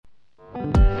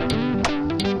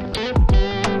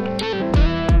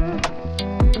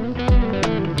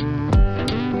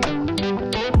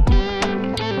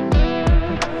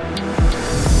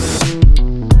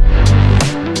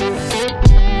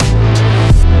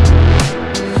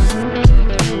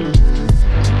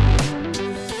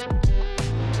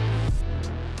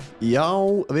Já,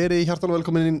 verið hjartanlega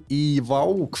velkomin í Vá,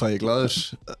 hvað ég glaður.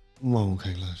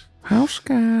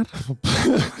 Páskar.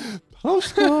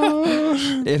 Páskar.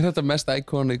 Þetta mest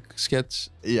iconic sketch?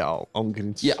 Já,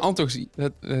 ángríns. Ég ándjóks í,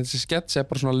 þessi sketch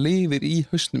bara svona lifir í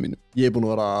hausnum mínu. Ég er búin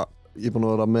að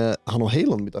vera með hann á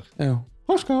heilanum í dag. Já.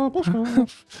 Páskar.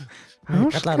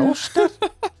 Kallar Óskar.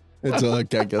 Þetta er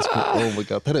geggjað, sko, oh my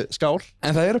god. Herri, skál.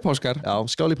 En það eru páskar. Já,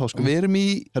 skál í páskum. Við erum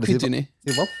í hvítunni.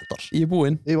 Þið vantar. Ég er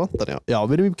búinn. Þið vantar, já. Já,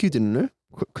 við erum í hvítuninu.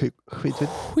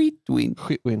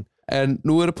 Hvítvin. En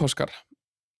nú eru páskar.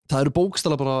 Það eru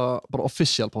bókstaflega bara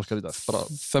official páskar í dag.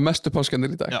 Það mestu páskarnir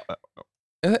í dag. Já.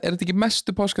 Er þetta ekki mestu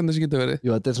páskarnir sem getur verið?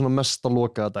 Jú, þetta er svona mesta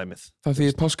lokaða dæmið. Það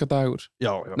þýðir páskadagur.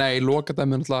 Já. Nei,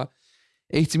 lokadæmi er náttúrulega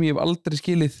eitt sem ég hef aldrei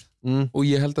skilið og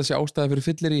ég held að sé ástæða fyrir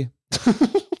fyllir í.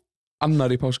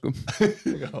 Annar í páskum.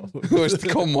 Þú veist,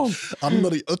 come on.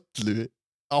 Annar í öllu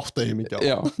átta ég mikið á.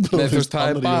 Já, nei, þú veist, það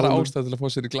er bara ástæða til að fá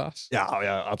sér í glas. Já,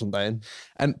 allan daginn.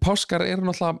 En páskar eru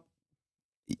náttúrulega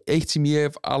eitt sem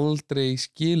ég hef aldrei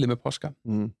skilið með páska.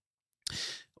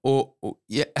 Og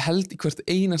ég held í hvert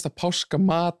einasta páska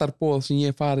matarboð sem ég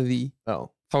hef farið í. Já.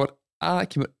 Það var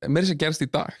mér sem gerst í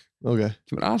dag. Ok.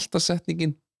 Kemur alltaf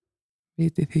setningin,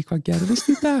 vitið þið hvað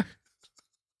gerðist í dag?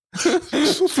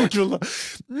 Svo fólk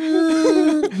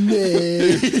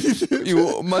nei.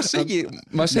 Jú, maður segir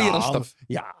alltaf.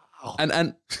 Já.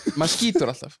 En maður skýtur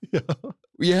alltaf. Já.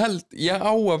 Og ég held, ég á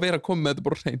að vera að koma með þetta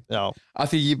bara hrein. Já. Af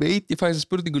því ég veit ég fæ þessa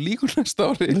spurningu líkur næsta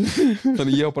ári.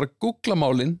 Þannig ég á bara að googla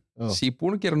málin sem ég er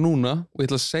búin að gera núna og ég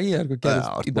ætla að segja þér hvað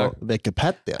gerðist í dag.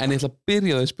 Wikipedia. En ég ætla að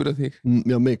byrja það að spyrja þig.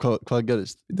 Já, mig, hvað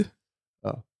gerðist?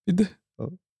 Vítu.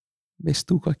 Veist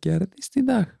þú hvað gerðist í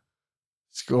dag?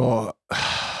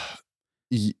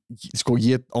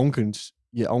 Ég ángríns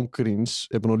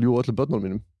er búin að ljúga öllum börnunum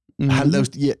mínum.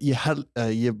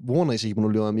 Ég vona ég sé ekki búin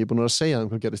að ljúga þeim, ég er búin að segja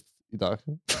þeim hvað gerist í dag.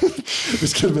 Við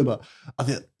skilum það. Af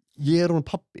því að ég er hún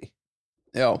pabbi.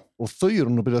 Já. Og þau eru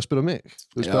hún að byrja að spyrja mig.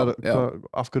 Þú veist,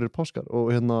 af hverju er páskar?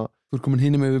 Og hérna... Þú er komin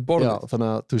hinum yfir borðið. Já, þannig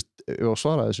að, þú veist, ég var að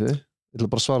svara þessu. Ég ætla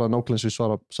bara að svara nákvæmlega eins og ég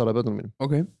svaraði börnunum mínum.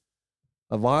 Ok.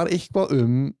 Það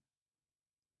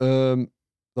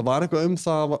var eitthvað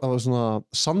það var svona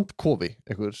sandkofi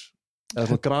eða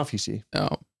svona grafhýsi.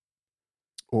 Já.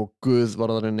 Og Guð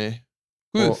var þar inni.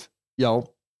 Guð? Já,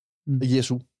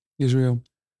 Jesú, já.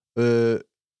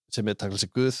 Sem takla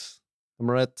sig Guð, am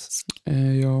I right?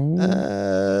 Já.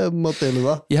 Má deilum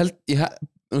það. Ég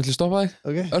ætla að stoppa þig.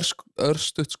 Okay.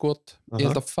 Örstutt skot. Ég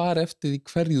held að fara eftir því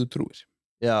hverju þú trúir.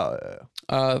 Já.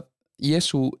 Að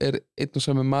Jesú er einn og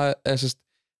sami maður,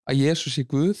 að Jesú sé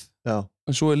Guð. Já.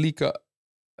 En svo er líka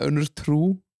önnur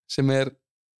trú sem er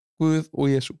Guð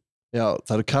og Jesú. Já,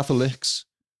 það eru Catholics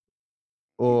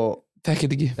og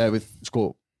þekkir ekki. Við,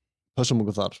 pössum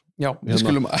okkur þar. Já, við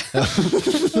skulum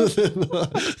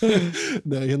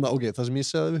Nei, ok, það sem ég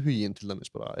segði við huginn til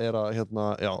dæmis bara, er að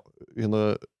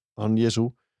hann Jesú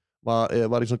var í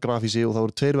svona grafhýsi og það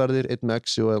voru 2 verðir, 1 með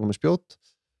exi og 1 með spjót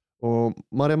og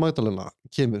María Magdalena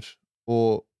kemur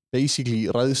og basically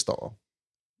ræðist á það.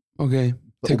 Ok,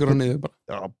 tekur hann niður bara.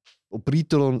 Já, og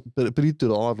brýtur á alla og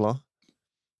brýtur á alla?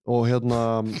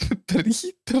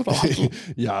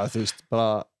 Já, þú veist,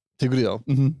 bara tekur í þá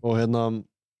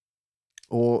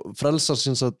og frelsar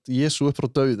sinns að Jesú upp frá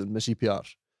dauðum með CPR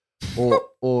og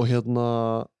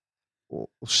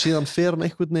síðan fer hann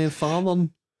einhvern veginn þaðan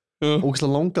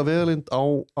ógeðslega langa vegalengd á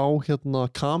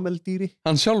kameldýri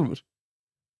hann sjálfur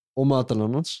og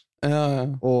Magdalena hans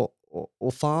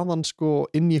og þaðan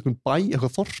inn í einhvern bæ,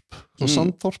 eitthvað þorp, svona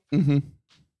sandþorp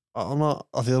að því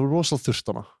það eru rosalega þurft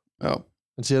hana. Já.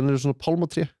 En síðan eru svona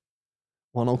pálmatré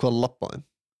og hann ákvað að labba þeim.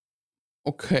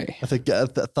 Ok. Það fékk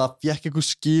eitthvað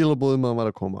skilaboð að hann var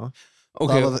að koma.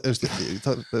 Ok. Ég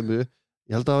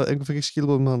held að einhver fekk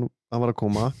skilaboð að hann var að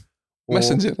koma.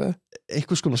 Messenger það?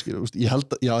 Eitthvað skona skilaboð. Ég held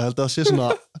að það sé svona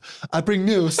I bring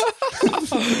news.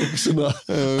 Eitthvað svona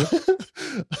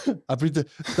I bring the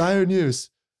dire news.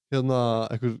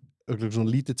 Eitthvað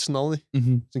svona lítið snáði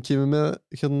sem kemur með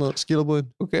skilabóðin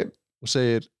og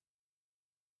segir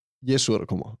Jesú er að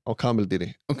koma á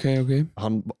kameldýri. Ok.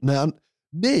 Nei,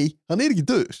 hann er ekki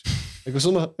döður. Eitthvað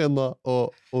svona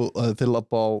og þeir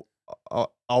labba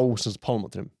á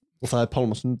pálmatrém og það er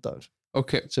pálmasundagur.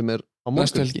 Ok. Sem er á morgun.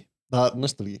 Næstu helgi. Það er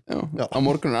næstu helgi. Já. Á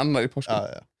morgun er annar í páskum.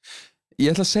 Já. Ég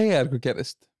ætla að segja þér hvað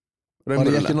gerðist. Var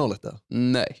ég ekki nálægt það?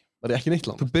 Nei. Var ég ekki neitt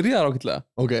langt? Þú byrjaðir ágætlega.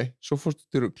 Ok. Svo fórstu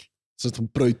til rugl. Þess að þú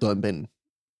brautaði beinin.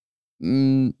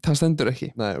 Það stendur ekki.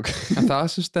 Nei, ok. En það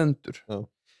sem stendur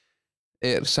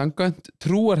er samkvæmt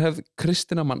trúarhefð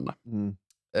kristinna manna.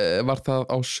 Var það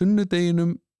á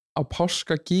sunnudeginum á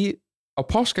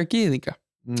páskagyðinga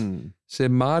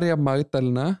sem María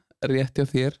Magdalena rétti á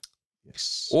þér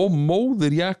Yes. og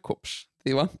móðir Jakobs,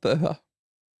 því vantaði það.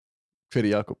 Hver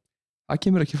er Jakob? Það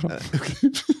kemur ekki fram.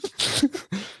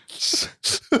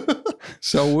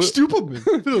 Sáu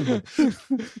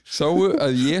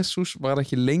að Jesús var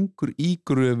ekki lengur í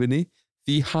gröfinni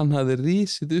því hann hafði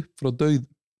risið upp frá dauðum.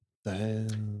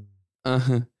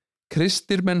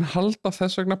 Kristir menn halda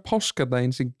þess vegna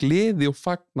páskadaginn sem gleði og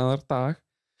fagnaðar dag.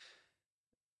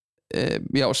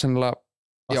 Já, sennilega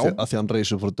að því hann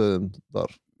reisur frá dauðum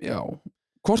þar. Já,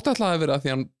 hvort ætlaði að vera að því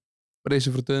hann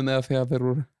reisur frá dauðum eða þegar þeir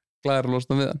voru glæðir að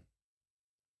losna við hann?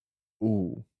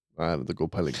 Það er góð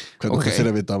pæling. Hvernig þeir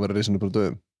að vita að hann verið reisinu frá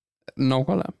dauðum?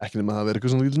 Nákvæmlega. Ekki nema að vera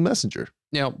eitthvað svona little messenger.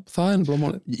 Já, það er nefnilega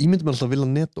málið. Ég myndi mér alltaf að vilja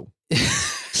netto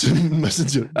sem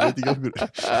messenger, veit ekki okkur.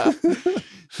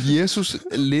 Jesús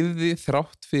lifði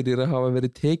þrátt fyrir að hafa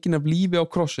verið tekin af lífi á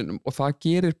krossinum og það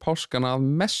gerir páskana að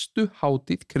mestu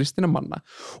hátíð kristinna manna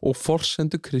og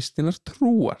forsendu kristinnar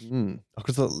trúar.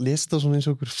 Akkur það lesi það svona eins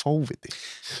og okkur fáviti.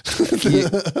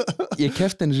 Ég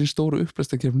kefti henni sem stóru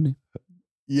upplæstakefni.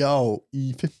 Já,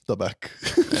 í 5. bekk.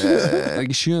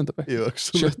 Ekki 7. bekk. Jú,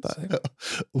 7.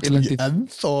 Og þú ekki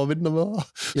ennþá að vinna með það.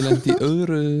 Ég lendi í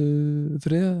öðru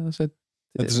 3. seti.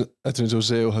 Þetta er eins og að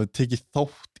segja og hafi tekið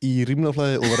þátt í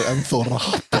rímnaflæði og verið ennþá að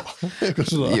rappa.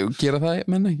 Jú, gera það,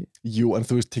 menn ekki. Jú, en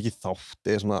þú veist, tekið þátt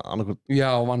eða svona annarkvöld.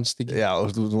 Já, vannst ekki. Já,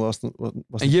 þú varst.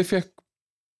 En ég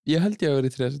held ég að verið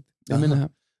í 3. seti. Ég minna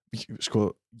það. Sko,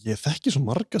 ég þekki svo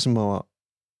marga sem hafa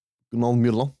náð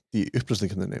mjög langt í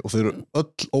upplæstingarninni og þau eru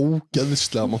öll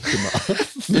ógeðslega montina.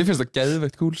 Mér finnst það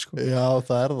geðveikt kúl, sko. Já,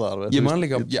 það er það. Ég man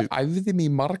líka, ég æfði mig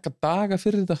í marga daga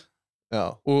fyrir þetta.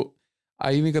 Já. Og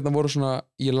æfingarna voru svona,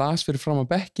 ég las fyrir fram á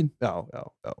bekkin. Já.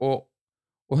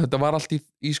 Og þetta var allt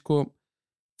í sko,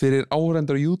 fyrir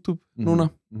áhrendur á YouTube núna.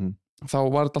 Þá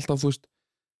var þetta alltaf, þú veist,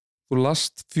 þú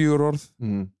last 4 orð,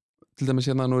 til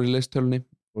dæmis hérna nú er ég leist tölunni.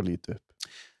 Og lítið upp.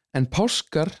 En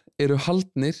páskar eru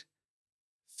haldnir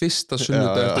fyrsta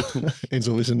sunnudag eftir tungl. Eins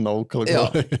og við sem nákvæmlega.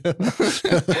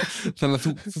 Þannig að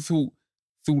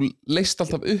þú leist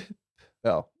alltaf upp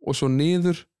og svo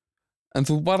niður, en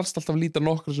þú varst alltaf að líta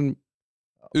nokkra sem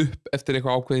upp eftir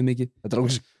eitthvað ákveðið mikið.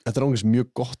 Þetta er ángis mjög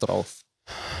gott ráð.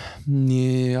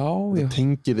 Já. Það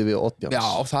tengir þið við audience. Já,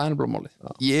 það er bara málið.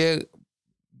 Ég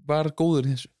var góður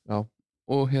í þessu. Já.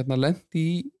 Og lendi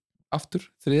í aftur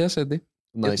 3. seti.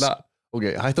 Nice. Ok,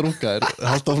 hættar ungaðir,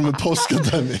 halda áfram með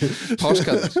páskadæmi.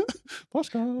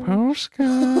 Páska.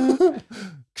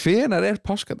 Hvenær er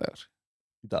páskadagur?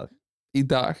 Í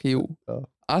dag, jú. Já.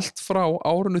 Allt frá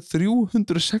árinu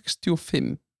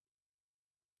 325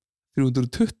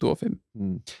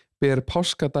 ber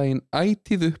páskadaginn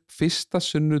ætíð upp fyrsta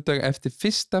sunnudag eftir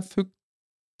fyrsta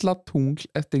fullatungl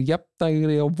eftir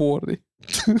jafndægri á vori.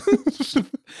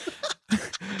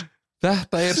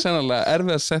 Þetta er sannarlega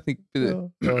erfiða setning.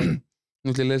 Nú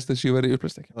ætlum ég að lesa þess að ég verið í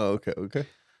upplæstekja. Ok.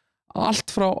 Allt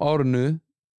frá árinu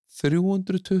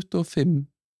 325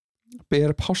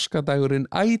 ber páskadagurinn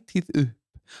ætíð upp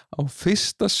á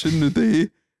fyrsta sunnudegi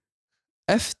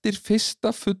eftir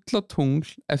fyrsta fullatungl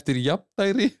eftir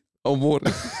jafndægri á vori.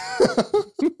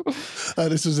 Það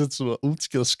er eins og sett svona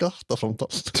útskýra skattaframtal.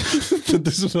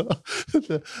 Þetta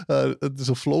er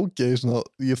svo flókið svona,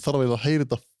 ég þarf að heyra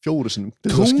þetta 4 sinnum.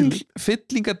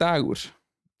 Tunglfyllingadagur.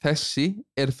 Þessi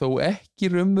er þó ekki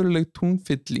raunveruleg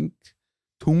tunglfylling,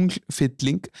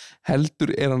 heldur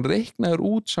er hann reiknaður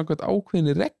út samkvæmt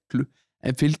ákveðinni reglu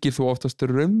en fylgir þó oftast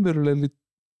raunverulegri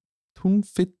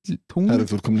Herru,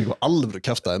 þú er komin í eitthvað alveg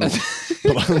kjaftaði nú.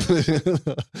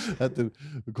 Þetta er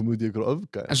komið út í eitthvað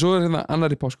öfgæð. En svo er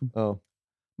annar í páskum.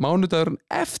 Mánudagurinn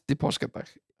eftir páskadag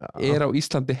er á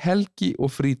Íslandi helgi og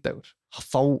frídagur.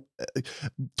 Þá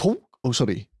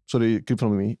sorry, grip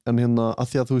fram með mig, en að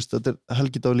því að þú veist, þetta er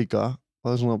helgidagur líka,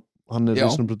 það er svona, hann er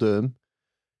reisnum frá döðum.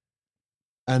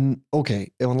 En ok,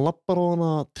 ef hann lappar á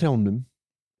hana trjánum,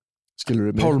 skilur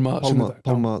við mig,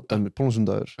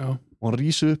 Pálmasundagur, og hann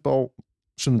rísi upp á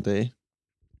sunnudegi,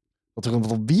 þá tekur hann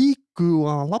þá viku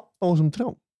að lappa á þessum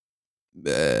trjám.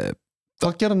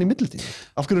 Hvað ger hann í millitíð?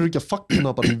 Af hverju eru ekki að fagna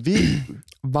bara í viku?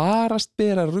 Varast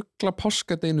ber að rugla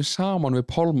páskadeginu saman við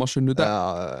pálmasunnudag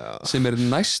sem er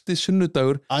næsti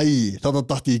sunnudagur. Þetta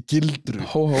datt ég í gildru.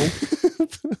 Hó.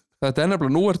 Þetta er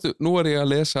nefnilega, nú er ég að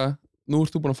lesa, nú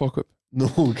ert þú búin að fokka upp.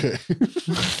 Ok.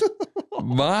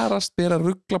 Varast ber að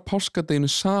rugla páskadeginu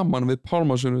saman við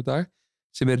pálmasunnudag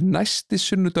sem er næsti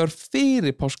sunnudagur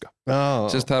fyrir páska.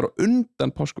 Sérst það er á undan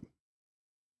páskum.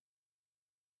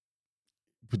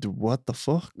 What the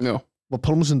fuck? Já. Var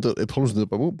pálmasundagur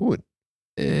bara búinn?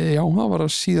 Já, það var á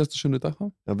síðasta sunnudag þá.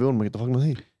 Já, við vorum ekki að fagna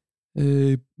því.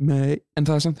 Nei, en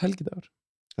það er samt helgidagur.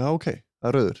 Já, ok. Það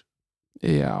er rauður.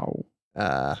 Já.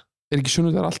 Er ekki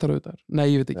sunnudagur alltaf rauðdagur? Nei,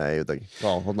 ég veit ekki. Nei, ég veit ekki.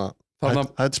 Já, Þarna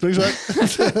hætt springsvæð.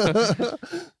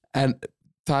 En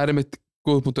það er einmitt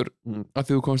góð punktur að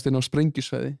því þú komst inn á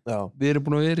sprengjusvæði. Já. Við erum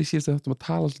búin að vera í síðasta þáttum að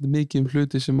tala alltaf mikið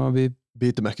hluti sem að við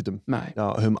vitum ekkert Nei. Já,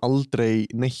 höfum aldrei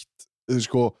neitt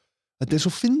sko, þetta er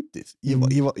svo fyndið.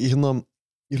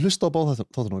 Ég hlusta á báð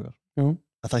þáttur okkar. Já.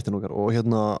 Þættin okkar og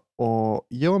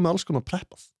ég var með alls konar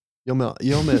preppað. Ég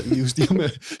var með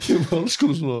alls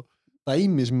konar svona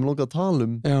dæmi sem ég langaði að tala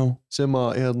Já. sem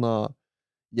að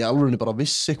ég alveg bara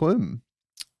vissi eitthvað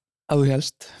Að þú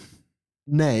helst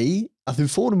Nei, að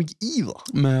við fórum ekki í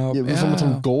það Við fórum að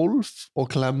tala golf og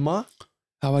klemma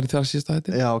Það var í þar síðasta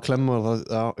þetta Já, klemma var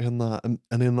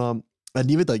það en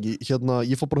ég veit ekki,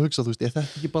 ég fór bara að hugsa, þú veist, er þetta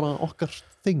ekki bara okkar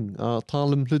þing að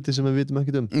tala hluti sem við vitum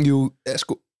ekkert Jú,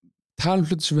 sko, tala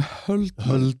hluti sem við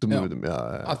höldum við vitum, já.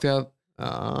 Af því að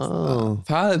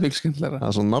það er mikil skemmtilegra Það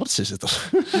er svo narsist þetta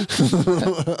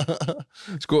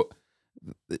Sko,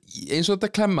 eins og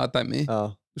þetta klemma dæmi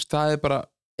það er bara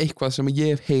eitthvað sem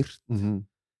ég hef heyrt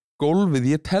Golfið,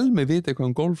 ég tel mig vita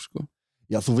eitthvað golf, sko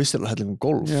Já, þú vissir alveg helling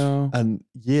golf en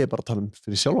ég er bara að tala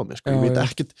fyrir sjálfa mig, sko. Ég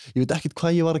veit ekkert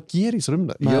hvað ég var að gera í þessu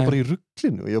umræðu Ég var bara í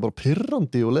ruglinu og ég var bara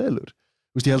pirrandi og leiðilegur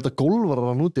Þú veist, ég held að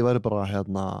golfarar núti væri bara,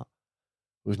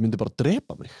 þú veist, myndi bara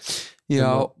drepa mig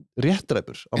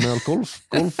réttdreipur á meðal golf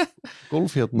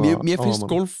Mér finnst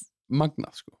golf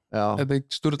magnað, sko Þetta er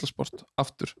sturlasport,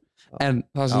 aftur En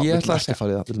það sem ég ætla að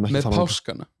segja með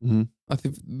páskana að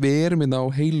því við erum á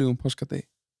heilögum páskadegi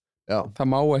það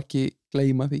má ekki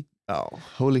gleyma því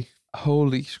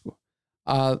holy, sko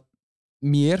að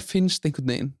mér finnst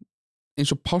einhvern veginn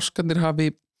eins og páskarnir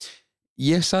hafi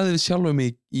ég sagði við sjálfum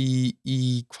mig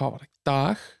í hvað var það,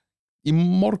 dag í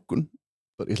morgun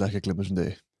Ég ætla ekki að glemma þessum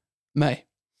degi Nei,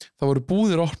 það voru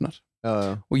búðir opnar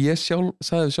og ég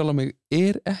sagði við sjálfum mig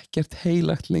er ekkert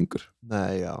heilagt lengur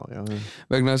Nei, já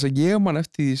vegna þess að ég man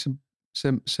eftir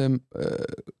því sem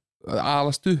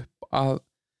alast upp að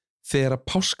þegar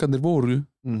páskarnir voru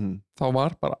þá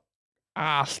var bara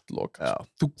allt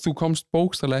lokast þú komst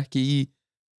bókstaflega ekki í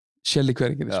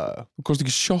Shelly-hverginu þú komst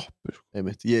ekki í sjoppu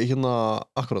Einmitt. Ég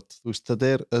akkurat þú veist,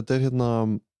 þetta er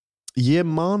ég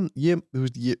man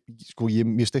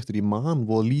mér stektur, ég man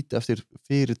voða lítið eftir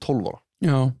fyrir 12 ára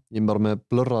ég er bara með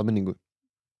blörraða minningu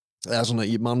eða svona,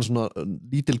 ég man svona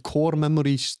lítil core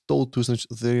memory stóð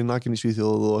þegar ég nakin í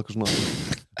Svíþjóð og eitthvað svona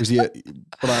þú veist, ég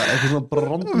bara eitthvað svona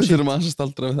brandum Við þurfum að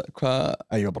staldra við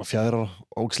það Ég var bara 4 ára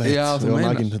ógisleitt þegar ég var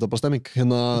nakin, þetta var bara stemming þá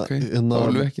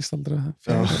varum við ekki staldra við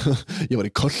það Ég var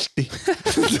í kolti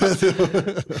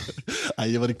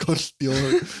Ég var í kolti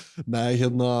Nei,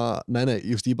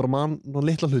 ég bara man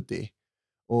litla hluti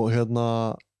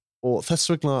og þess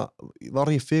vegna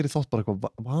var ég fyrir þátt bara eitthvað,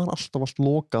 var alltaf allt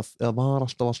lokað eða var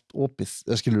alltaf allt opið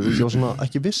eða skilur, ég var svona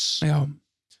ekki viss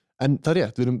en það er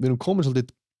rétt, við erum komin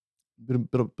svolítið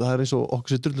það er eins og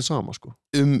okkur sér drullu sama, sko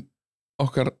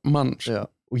okkar manns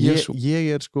og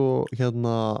ég er sko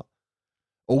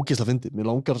ógeðslega fyndið, mér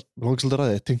langar svolítið að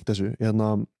ræða tengt þessu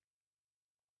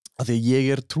að því að ég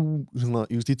er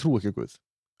ég trú ekki á Guð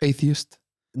Atheist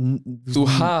Þú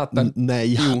hatar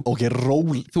Nei, ok,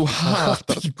 ról Þú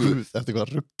hatar Guð eftir hvað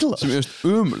ruggla sem er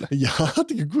umuleg Ég hata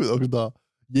ekki Guð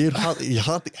ég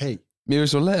hata hei Mér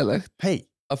finnst svo leiðilegt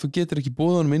að þú getur ekki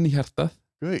boðað honum inn í hjartað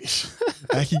Guð,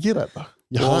 ekki gera þetta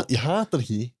ég hatar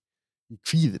ekki í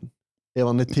kvíðin ef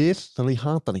hann er til, þannig að ég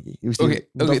hata hann ekki Ok,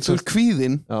 þú er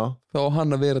kvíðin þá á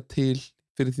hann að vera til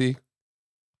fyrir því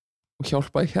og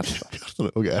hjálpa í hjarta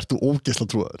Ok, ert þú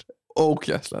ógeðslega trúaður?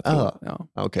 Ógeðslega trúaður,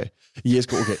 ok Ég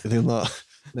sko, ok,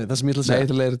 það sem ég ætla að segja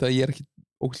Nei, ég ætla að ég er ekki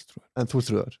ógeðslega trúaður En þú ert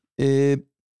trúaður?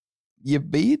 Ég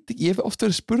veit ekki, ég hef oft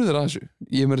verið spurður að þessu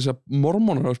Ég hef með þess að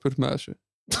mormónar hafa spurt með þessu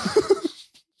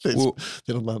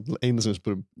Þeir er eina sem við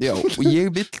spurum Já, og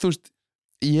ég vill, þú veist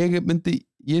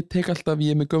ég tek alltaf,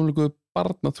 ég er með gömlu góðu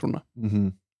barnatrúna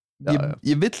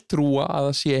ég vill trúa að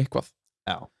það sé eitthvað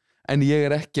en ég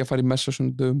er ekki að fara í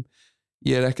messasundum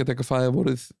ég er ekki að taka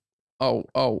fæðavorið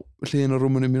á hliðin á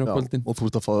rúmunum mín á kvöldin og þú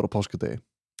ert að fá þér á páskadegi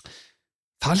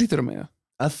Það lítur að mig það?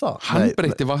 Hann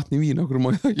breytti vatn í vín, okkur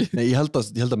má ég það ekki Nei, ég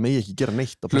held að megi ekki gera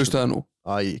neitt Hlustu það nú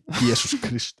Jesús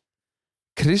Krist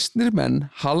Kristnir menn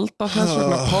halda þess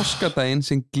vegna páskadaginn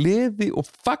sem gleði og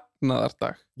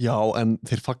fagnaðardag Já, en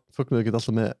þeir fögnuðu ekki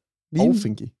alltaf með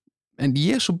áfengi En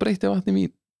Jesú breytti vatn í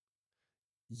vín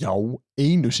Já,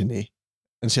 einu sinni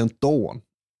en síðan dó hann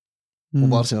og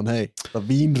var síðan, hei, það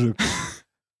vínrugl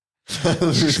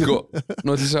Sko,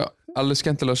 nú ætlum ég að segja alveg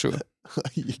skemmtilega sögu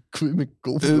Guð mig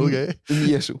góður,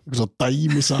 Jesú Svo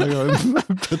dæmisaga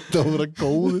hvernig það vera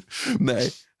góður Nei,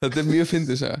 þetta er mjög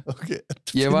fyndið saga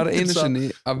Ég var einu sinni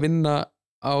að vinna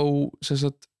á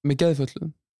með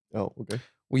geðföllum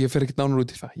og ég fer ekki nánar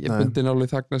út í það ég bundi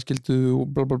nálega þagnarskyldu og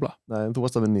bla bla bla Nei, en þú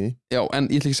varst að vinna í því já, en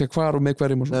ég ætla ekki að segja hvar og með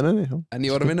hverjum og svona Nei, en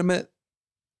ég var að vinna með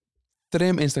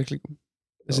 3 einstaklingum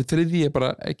þessi þriðji er bara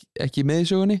ekki með í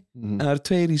sögunni en það eru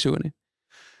 2 í sögunni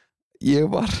ég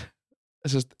var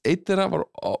einn þeirra var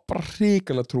bara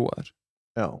hrikalega trúaður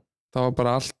Já það var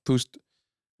bara allt, þú veist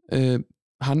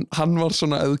hann var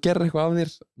svona, ef þú gerir eitthvað af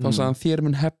þér þá sagði hann þér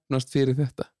mun hefnast fyrir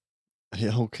þetta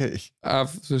Já, ok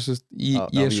af, þú veist, í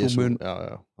Jesú mun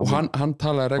og hann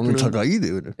talaði reglum hann mun taka í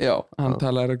þig já, hann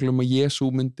talaði reglum að Jesú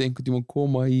myndi einhvern tímann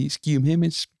koma í skýjum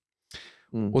himins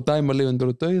og dæma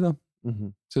lifendur og dauða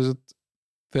sagt,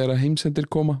 þegar heimsendir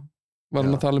koma var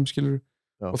hann að tala skilur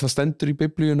og það stendur í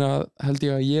biblíunni að held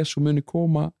ég að Jesú muni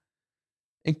koma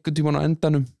einhvern tímann á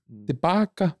endanum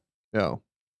tilbaka Já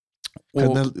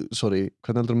hvernig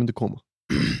heldur hann myndi koma?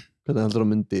 hvernig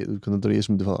heldur að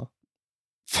Jesú myndi faða?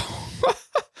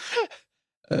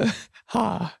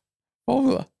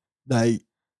 Fáðu það? Nei,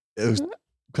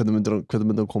 hvernig myndi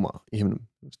hann koma í himnum?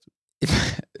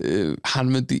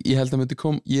 Hann myndi, ég held að myndi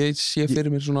koma ég sé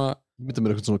fyrir mér svona ég myndi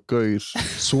mér eitthvað svona gaur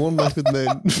svona eitthvað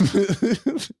neginn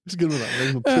skilur mér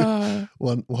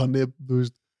það og hann er, þú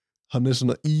veist hann er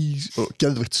svona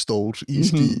geðveikt stór í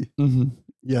ský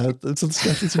já, þetta er svona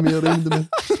skemmtilegt sem ég er reyndið með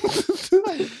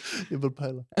ég er bara að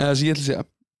pæla það sem ég ætla að segja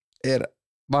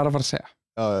var að fara að segja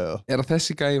er að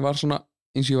þessi gæi var svona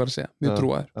eins og ég var að segja, mjög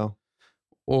trúaður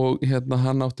og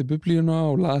hann átti biblíuna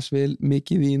og las vel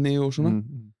mikið í henni og svona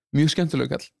mjög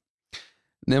skemmtilega kall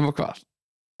nema hvað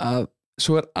að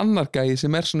svo er annar gæi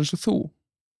sem er svona eins og þú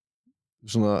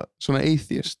svona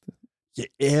atheist ég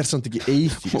er samt ekki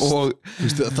atheist og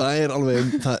veistu, það er alveg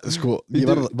sko, ég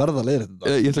verða að leiða þetta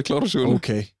ég ætla að klára söguna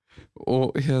okay. og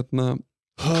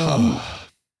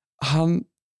hann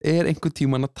er einhvern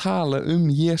tímann að tala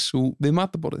Jesú við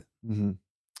mataborðið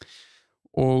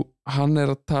og hann er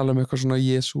að tala eitthvað svona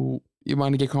Jesú, ég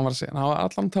man ekki hvað hann var að segja hann var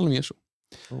allan að tala Jesú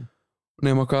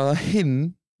nema hvað að hinn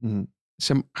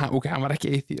sem, hann var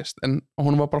ekki atheist en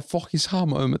hún var bara fokkið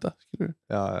sama þetta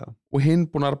já. Og hinn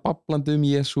búin að bablandi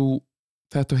Jesú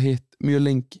þetta og hitt mjög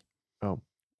lengi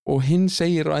og hinn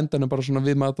segir á endanum bara svona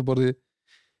við mataborðið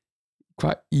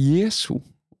hvað Jesú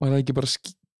var það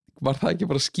ekki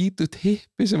bara skítut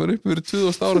hippi sem var uppi fyrir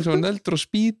 2000 ára sem var neldur og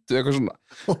spýtu eitthvað svona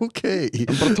hann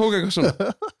bara tók eitthvað svona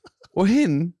og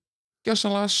hinn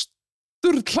gjössanlega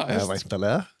sturlaðist já,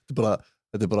 væntanlega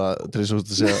þetta er bara til þess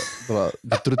að segja bara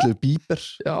drulluðu bíber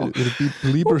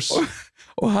bíbers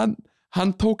og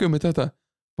hann tók þetta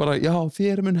bara já,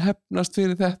 þér mun hefnast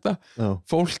fyrir þetta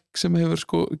fólk sem hefur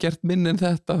sko gert minn en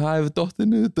þetta, það hefur dottið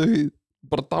niður dauð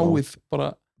bara dáið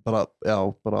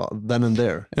bara then and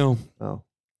there já.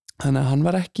 Þannig að hann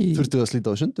var ekki þurftu að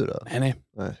slíta á sundur? Nei.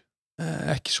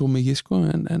 Ekki svo mikið sko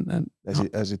en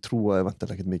þessi trúa er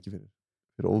vantilega ekkert mikið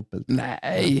fyrir ofbeldi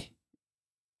Nei,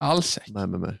 alls ekki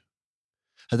Nei.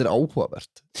 Þetta er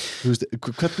áhugavert þú veist,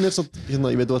 hvernig er samt ég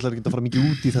veit þú ætlar ekki að fara mikið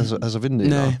út í þessa vinnu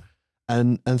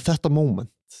en þetta moment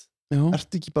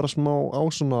ertu ekki bara smá á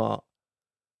svona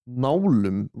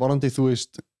nálum varandi þú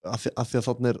veist að því að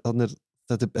þannig er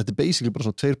þetta er basically bara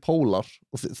svona 2 pólar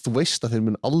og þú veist að þeir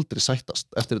mun aldrei sættast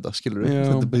eftir þetta, skilur við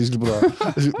þetta er basically bara,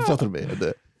 fattar mig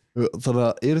þannig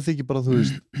að eru þið ekki bara, þú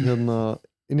veist inn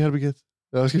í herbyggið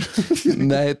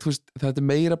Nei, þú veist, þetta er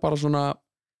meira bara svona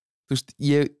þú veist,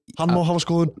 hann má hafa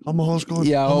skoðun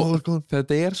já,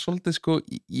 þetta er svolítið sko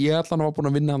ég allan var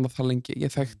búin að vinna hann það lengi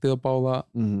ég þekkti það báða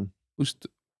þú veist,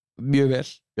 mjög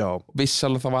vel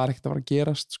vissalega það var ekkert að fara að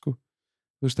gerast sko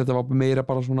þú veist, þetta var meira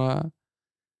bara svona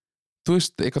þú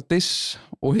veist, eitthvað diss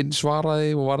og hinn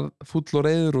svaraði og var fúll og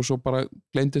reiður og svo bara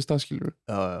gleymdist það, skilur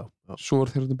svo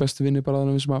var þeirra bestu vinni bara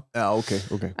þannig sem að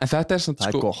okay. En þetta er samt það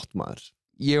sko er gott maður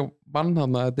ég vann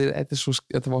þarna,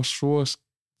 þetta var svo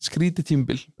skrítið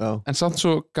tímabil en samt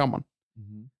svo gaman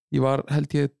ég var held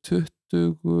ég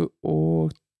 21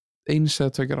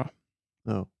 eða 2 ára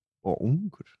og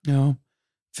ungur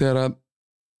þegar að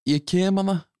ég kem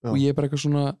hana og ég er bara eitthvað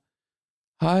svona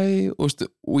hæ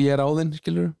og ég er á þinn,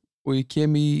 skilur og ég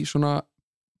kem í svona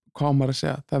hvað maður að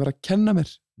segja, það er verið að kenna mér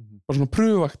bara svona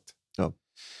pröfuvakt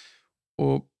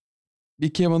og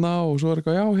ég kem hana og svo er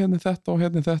eitthvað já, hérna er þetta og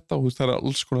hérna er þetta og það er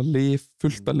alls konar lyf,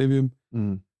 fullt af lyfjum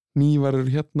nývarur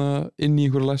hérna inn í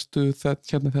einhverju læstu,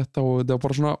 hérna er þetta og þetta var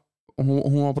bara svona,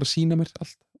 hún var bara að sína mér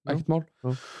allt, ekkert mál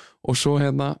og svo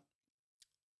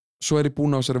svo er ég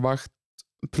búin á þessari vakt,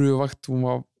 pröfuvakt hún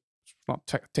var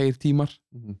svona 2 tímar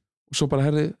og svo bara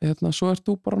herri, svo ert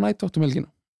þú bara nætuvægt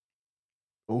helgina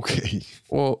og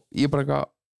ég bara eitthvað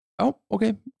já, ok,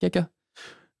 geggjað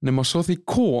nema svo því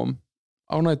kom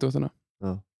á nætuvægtina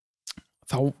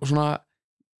þá svona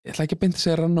ég ætla ekki að beinta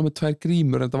sig að ranna með 2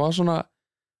 grímur en það var svona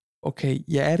ok,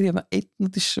 ég hérna einn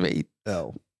út í sveit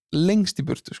lengst í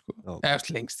burtu sko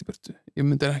eða lengst í burtu, ég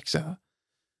myndi ekki segja það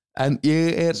en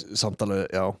ég samtalið,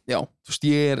 þú veist,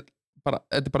 ég bara,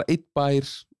 þetta bara einn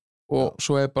bær og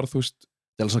svo bara, þú veist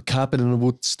það svona cabin in the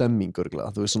woods stemming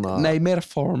örgulega, þú veist svona nei, meira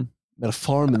farm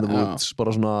in the woods,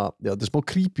 bara svona þetta smá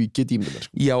creepy, get ímyndar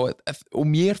sko. já, og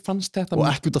mér fannst þetta og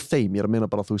ekki út af þeim, ég að meina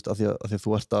bara, þú veist, að því að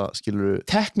þú ert að skilur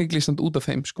technically samt út af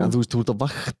þeim sko en þú veist, þú ert að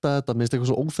vakta þetta, minnst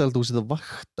eitthvað svo óþægilegt þú veist að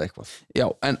vakta eitthvað já,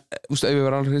 en, þú veist, ef ég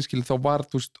var alveg hreinskilinn þá var,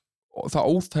 þú veist,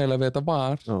 það óþægilega við þetta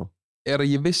var að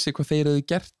ég vissi hvað þeir hefði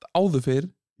gert áður fyrr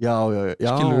já,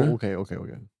 ok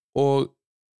og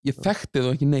ég þekkti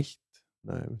það ekki neitt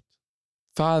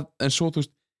það, en svo, þú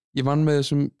veist, ég vann með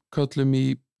þessum köllum í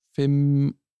 5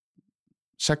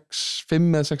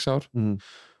 eða 6 ár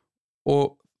og,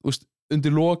 þú veist,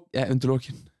 undir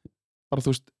lokin bara, þú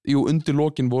veist, undir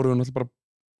lokin voru við náttúrulega bara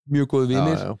mjög góði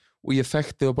vinir og ég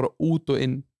þekkti það bara út og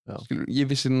inn skilur, ég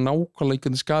vissi nákvæmlega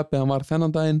hvernig skapið hann var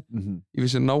þennan daginn ég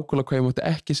vissi nákvæmlega hvað ég mátti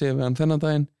ekki segja við hann þennan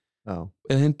daginn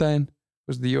eða hinn daginn,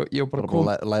 þú veist, ég var bara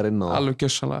kom alveg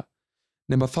gjössanlega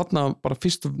nema þarna bara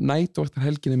fyrstu nætu eftir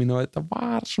helginni mín og þetta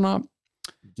var svona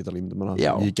ég get alveg ímyndum hana,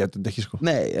 ég get þetta ekki sko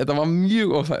nei, þetta var mjög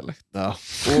óþægilegt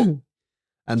og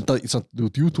en það, þú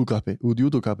ert YouTube-kappi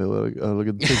og það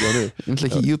getur tekið á þig ég ætla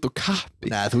ekki YouTube-kappi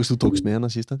nei, þú veist, þú tókst með hana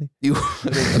síðast að því jú,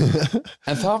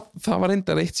 en það var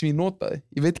reyndar eitt sem ég notaði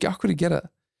ég veit ekki af hverju ég gera það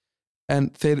en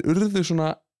þeir urðu svona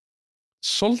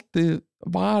svolítið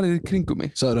varið kringum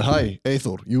mig sagður, hæ,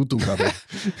 Eyþór, YouTube-kappi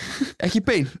ekki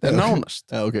beint, það er nánast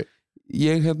okay.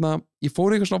 ég fór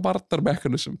eitthvað svona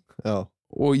vardarmekanism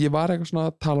og ég var eitthvað svona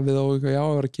að tala við og eitthvað, ég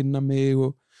var að kynna mig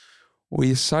og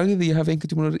ég sagði ég hef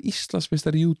einhvern tímann verið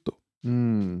Íslandsmeistari í júdó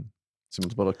sem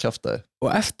þú bara kjaftaði og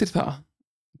eftir það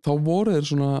þá voru þeir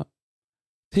svona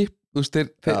tipp, þú veist,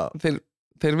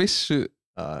 þeir vissu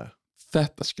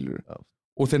þetta skilur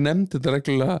og þeir nefndi þetta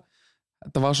reglulega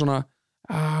þetta var svona,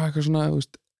 eitthvað svona þú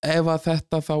veist, ef að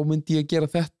þetta þá myndi ég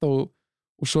gera þetta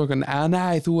og svo eitthvað,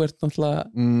 nei, þú ert náttúrulega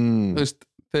þú veist,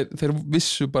 þeir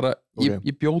vissu bara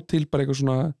ég bjóð til bara eitthvað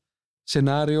svona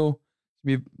scenario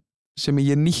sem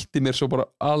ég nýtti mér svo bara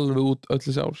alveg út öll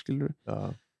þessi ár, skilur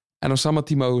en á sama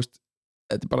tíma, þú veist,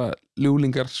 þetta er bara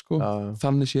ljúlingar, sko,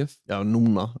 þannig séð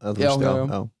núna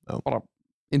bara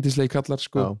indisleik kallar,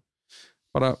 sko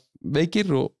bara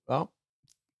veikir og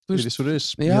þú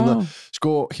veist,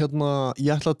 sko,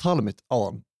 ég ætla að tala mitt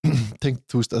áðan tengt,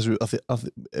 þú veist, þessu að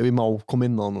ef ég má koma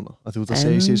inn á núna, að þú veist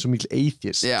að segja svo mikil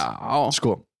atheist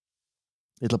sko,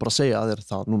 ég ætla bara að segja að þér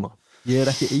það núna ég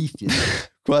er ekki atheist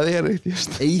hvað er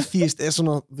atheist? Atheist er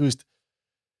svona, þú veist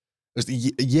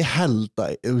ég held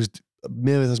að, þú veist,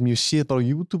 með það sem ég sé bara á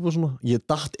YouTube og svona, ég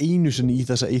datt einu sinni í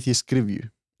þessa atheist skrifju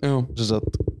þess að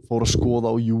fór að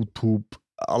skoða á YouTube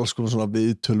alls konar svona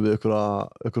viðtöl við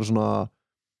einhverja svona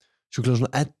sjúklega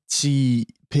svona edgy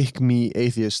pick me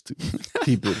atheist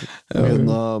típur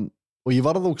og ég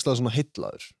var ógeðslega svona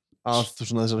heillaður af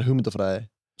svona þessari hugmyndafræði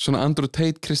svona Andrew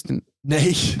Tate Kristin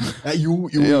nei,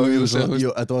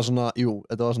 þetta var svona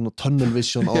tunnel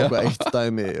vision á eitthvað eitt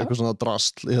dæmi, eitthvað svona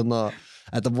drasl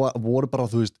þetta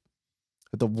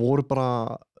voru bara,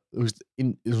 þú veist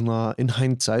in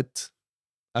hindsight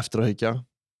eftir að hyggja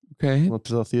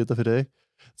til það því þetta fyrir þig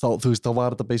þú veist, þá var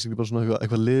þetta basically bara svona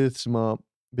eitthvað lið sem að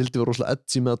vildi vera rosalega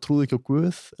edgy með að trúði ekki á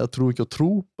Guð eða trúði ekki á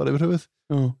trú, bara yfir höfuð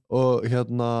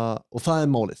og það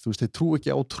er málið, þú veist, þeir trú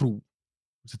ekki á trú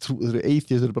þeir eru atheist,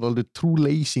 þeir eru bara alveg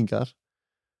trúleysingar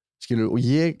skilur, og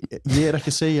ég er ekki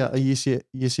að segja að ég sé,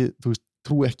 þú veist,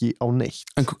 trú ekki á neitt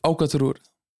en á hvað trúir?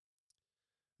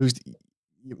 Þú veist,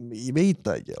 ég veit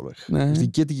það ekki alveg veist,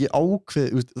 ég get ekki ákveð,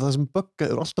 veist, það sem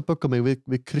er alltaf bögga mig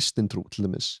við kristintrú til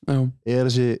dæmis, er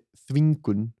þessi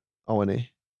þvingun á henni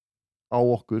á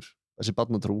okkur, þessi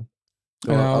barnatrú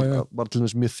var til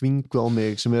dæmis mjög þvinguð á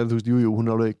mig sem er, þú veist, jú, hún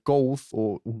er alveg góð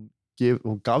og hún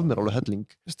gaf mér alveg helling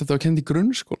þetta var kend í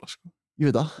grunnskóla, sko ég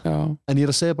veit það, en ég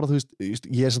er að segja bara, þú veist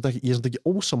ég er samt ekki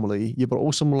ósammála í, ég er bara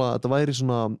ósammála að þetta væri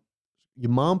svona, ég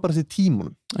man bara því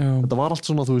tímunum, þetta var allt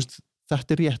svona, þú veist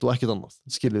þetta er rétt og ekkert annað,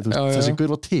 skiljið, þú veist þessi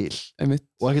gaur var til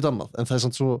og ekkert annað, en það er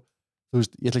samt svo, þú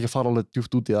veist, ég ætla ekki að fara alveg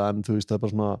djúpt út í það, en þú veist, það er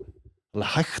bara svona alveg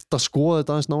hægt að skoða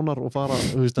þetta aðeins nánar og fara,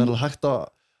 þú veist, það er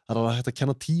alveg hægt að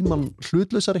kenna tíman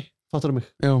hlutlausari, fattar mig,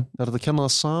 það er hægt að kenna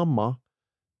það sama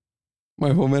má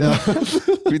ég fá meira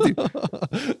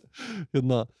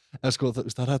en sko,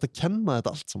 það er hægt að kenna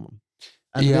þetta allt saman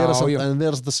en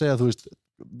vera samt að segja, þú veist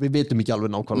við vitum ekki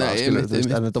alveg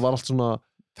nákvæmlega en þetta var allt svona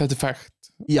þetta er fakt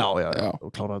já, og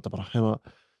klára þetta bara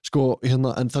sko,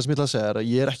 en það sem ég ætla að segja er að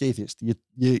ég er ekki atheist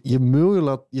ég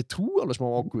mögulega, ég trú alveg smá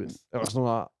á Guð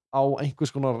svona á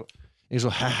einhvers konar eins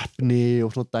og heppni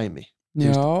og svona dæmi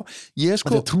Já, ég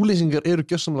sko að trúleysingar eru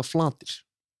gjörsamlega flatir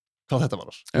hvað þetta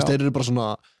var þeir eru bara svona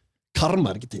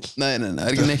karma ekki til nei, það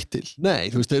ekki neitt til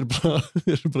nei, þeir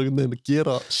eru bara að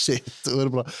gera sitt og þeir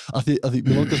eru bara að því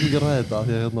mér langast mikið að ræða þetta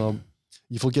að því að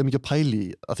ég fór ekki mikið að pæli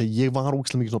að því að ég var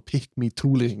ógeðslega mikið svona pick me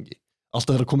trúleysingi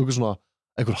alltaf þegar kom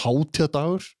einhver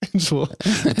hátíðadagur eins og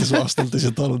þetta er svo aðstældið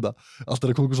sér tala þetta alltaf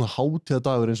þegar kom einhver svona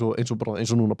hátíðadagur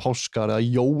eins og núna páskar eða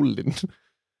jólin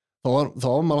þá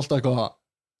var maður alltaf eitthvað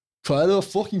hvað er það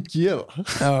að fucking gera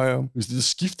já. Það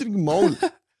skiptir ekki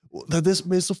máli og þetta er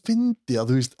með svo fyndi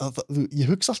að ég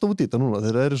hugsa alltaf út í þetta núna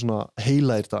þegar það eru svona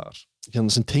heilagir dagar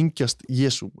hérna sem tengjast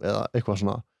Jesú eða eitthvað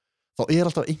svona þá er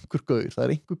alltaf einhver gaur það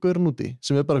er einhver gaur núti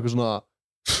sem er bara eitthvað svona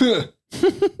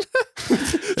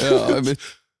já,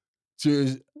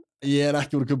 ég er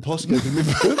ekki voru að koma páskaði fyrir mig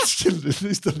börnskilur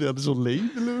það er svo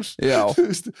leiðilegur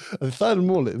það er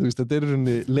mólið þetta er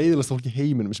leiðilegast fólk í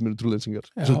heiminum sem eru trúleysingar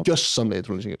svona gjössamlega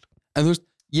trúleysingar en þú veist,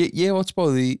 ég hef átt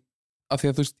spáði af því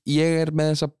að þú veist, ég er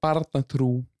með þessa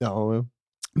barnatrú já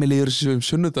mér líður þessum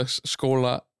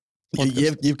sunnudagsskóla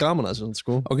ég hef gaman að þessu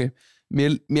sko ok,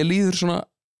 mér líður svona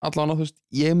allan að þú veist,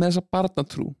 ég er með þessa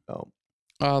barnatrú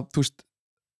að þú veist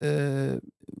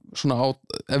svona á,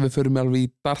 ef við förum alveg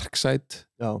í dark side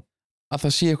að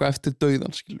það sé eitthvað eftir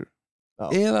dauðan skilur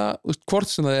eða, veist, hvort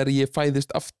sem það er ég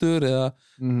fæðist aftur eða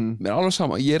mér er alveg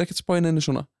sama, ég er ekkert spáin einu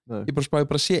svona ég bara spáin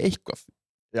bara að sé eitthvað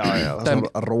það er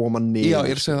að róa mann niður já,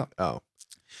 ég er að segja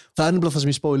það er nefnilega það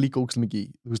sem ég spáði líka ógeðslega mikið í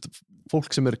þú veist,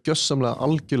 fólk sem er gjössamlega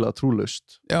algjörlega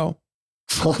trúlaust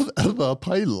hvað er það að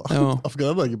pæla af hverju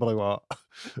er það ekki bara eitthvað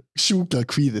sjúklega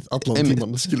kvíðið allan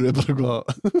tíman skilur við bara eitthvað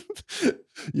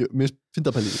mér finnst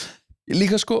það að pæla í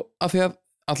líka sko af því að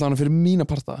allan fyrir mína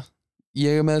parta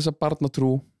ég er með þessa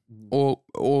barnatrú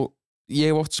og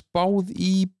ég hef oft spáð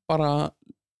í bara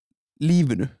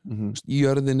lífinu í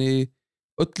jörðinni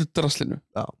öllu draslinu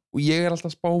og ég er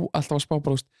alltaf að spá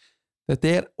bara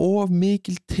þetta er of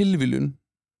mikil tilviljun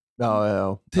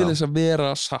til þess að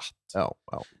vera satt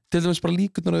til dæmis bara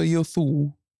líkurnar að ég og þú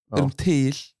erum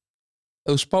til ef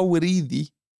þú spáir í því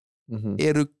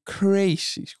eru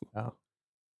crazy sko.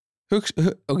 Ok,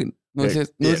 nú ætlum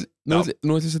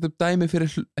ég að setja upp dæmi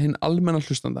fyrir hinn almenna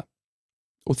hlustanda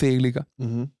og þig líka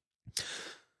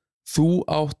þú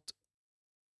átt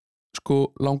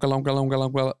sko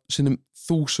langa sinnum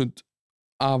 1000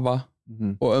 afa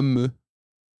og ömmu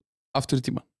aftur í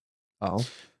tíma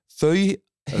þau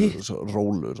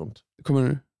rólur samt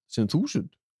sinnum 1000?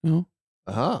 Já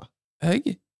aha, hefði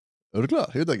ekki örgulega,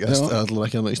 ég veit ekki, það er alltaf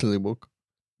ekki hann að Íslandið bók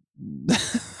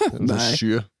nei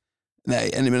 7 nei,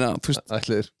 en ég meina, þú veist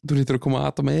þú hlýtur að koma að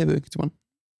Adam með Evu einhvern tímann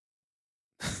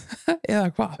eða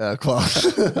hvað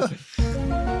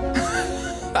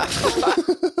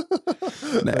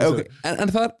nei, ok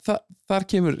en þar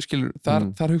kemur, skilur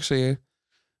þar hugsa ég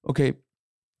ok,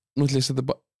 nú ætlum ég að setja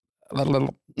bara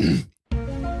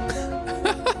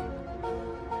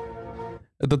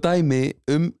þetta dæmi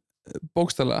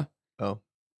bókstaflega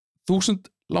 1000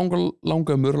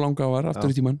 langamur langafar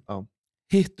aftur í tíman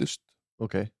hittust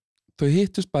þau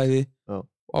hittust bæði og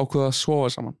ákveða að sofa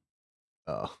saman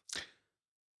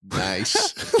nice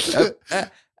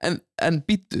en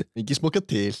býttu ekki smoka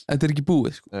til þetta er ekki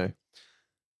búið sko.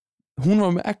 hún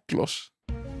var með eggloss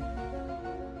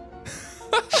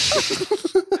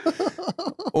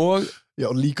og já,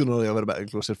 líkunar að vera með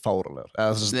eggloss er fáralegar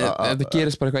þetta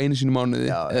gerist bara eitthvað einu sínu mánuði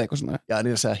eða eitthvað svona já, en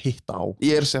ég er að segja hitta á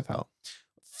ég er að segja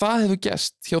það hefur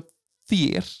gerst hjá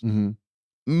þér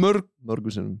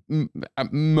mörgu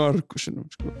sinnum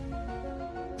sko.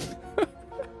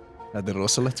 þetta er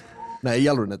rosalegt sko. nei, í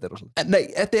alveg þetta er rosalegt nei,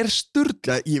 þetta er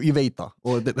sturla ég veit það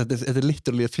og þetta er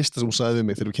literally það fyrsta sem hún sagði við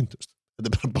mig þegar við kynntumst þetta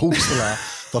er bara bókstaflega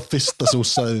það fyrsta sem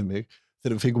hún sagði við mig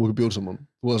þegar við fengum okkur bjór saman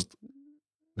þú varst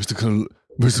veistu hvað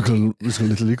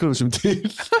litla líkur við sem til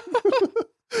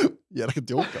ég er ekki að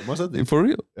djóka maður þetta for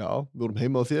real? já, við vorum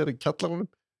heima á þér í kjallaranum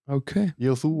okay.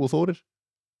 ég og þú og Þórir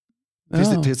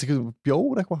fyrst ekki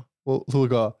bjór eitthvað og þú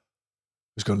eitthvað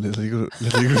veistu hvað litla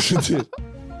líkur við sem til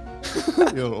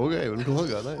já, ok, við erum komið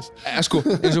þangað, nice sko,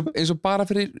 eins og bara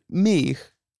fyrir mig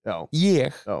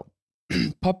ég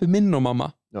pabbi minn og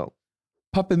mamma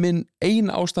pabbi minn, ein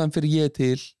ástæðan fyrir ég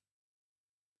til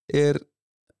er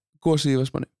gosið í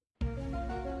Vestmanni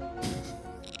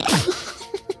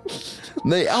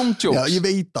nei, ándjóks já, ég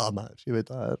veit það maður ég veit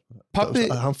það pabbi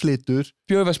hann flytur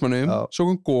bjó í Vestmannum, svo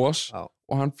kom gos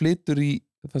og hann flytur í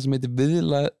það sem heitir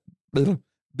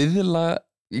viðla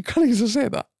ég kann ekki svo að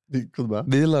segja það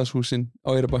viðlaðshúsin á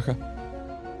Eyrarbakka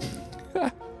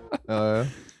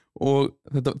og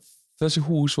þessi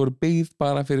hús voru byggð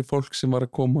bara fyrir fólk sem var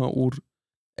að koma úr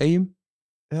Eyjum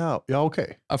já, ok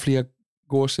að flýja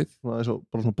gosið Svona eins og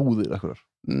bara svona búðir eitthvað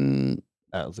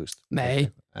Eða þú veist Nei,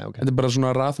 okay. þetta bara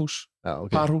svona raðhús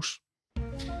Okay. Parhús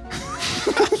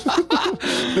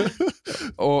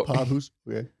og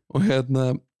okay. og þú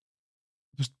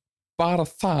veist, bara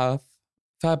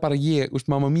það bara ég,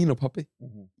 mamma mín og pabbi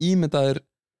ímyndaðir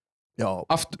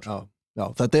aftur já,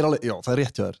 þetta alveg, það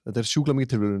rétt hjá þér þetta sjúklega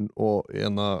mikið tilviljun og ég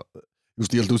held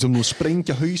að þú sem nú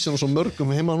sprengja hausinn og svo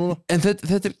mörgum heima núna en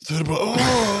þetta er bara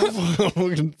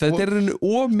þetta er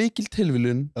of mikil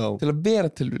tilviljun til að vera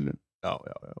tilviljun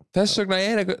þess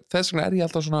vegna er ég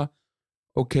alltaf svona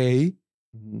ok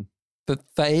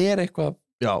það er eitthvað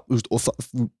þú veist, og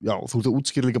þú ert að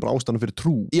útskýra líka bara ástæðan fyrir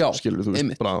trú skilur, þú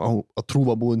veist, bara að trú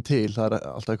var búin til það er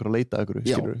alltaf eitthvað að leita eitthvað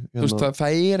skilur, þú veist,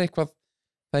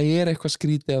 það er eitthvað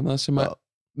skrítið að það sem að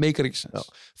meikar ekki sens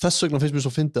þess vegna finnst mér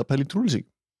svo fyndið að pæla í trúlýsing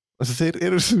þeir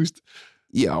eru, þú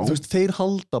veist þeir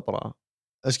halda bara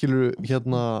skilur,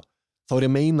 þá er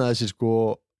ég að meina þessi sko,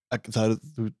 það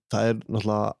er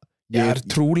náttúrulega ég er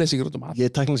trúleysingur út allt ég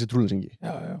er tæknilega sér trúleysingi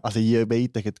af því ég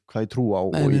veit ekkert hvað ég trú á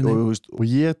og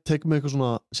ég tek mig eitthvað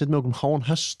svona set mig okkur háan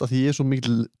hest af því ég er svo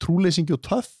mikil trúleysingi og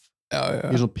töff ég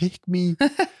er svona pick me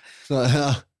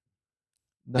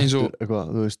nettur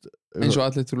eitthvað þú veist eins og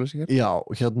allir trúleysingar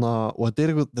og þetta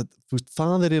er eitthvað þú veist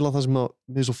það er eiginlega það sem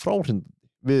við er svo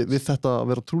fráhrindandi við þetta að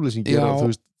vera trúleysingi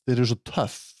þú veist þeir eru svo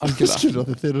töff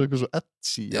þeir eru eitthvað svo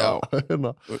edgy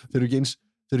þeir eru ekki eins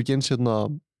þeir eru ekki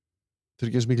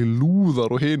eins mikið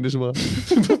lúðar og hini sem að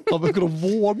hafa einhverja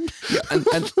von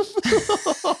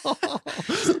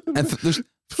en þú veist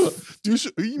þú er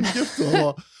svo auðmikið að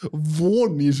hafa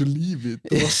von í þessu lífi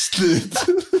það var slitt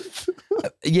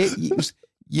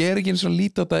ég er ekki eins og að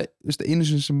líta á þetta einu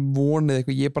sem vonið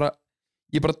eitthvað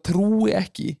ég bara trúi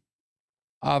ekki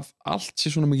að allt sé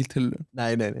svona mikil tilviljun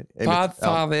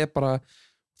það er bara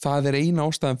það er eina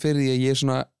ástæðan fyrir því að ég er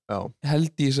svona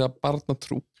held í þess að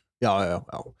barnatrú já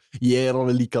ég er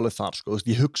alveg líka alveg þar sko,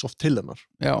 ég hugsa oft til hennar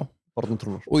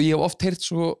barnatrúnar og ég hef oft heyrt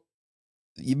svo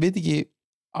ég veit ekki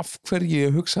af hverju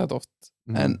ég hugsa þetta oft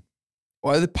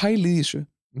og ef þið pælið í þessu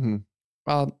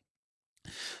að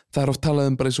það er oft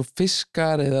talað bara eins og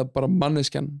fiskar eða bara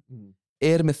manneskjan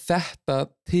er með þetta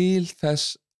til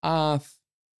þess að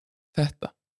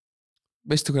þetta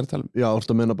veistu hvað ég er að tala um? Já, þú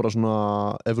veist að meina bara svona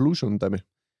evolution dæmi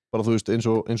bara þú veist eins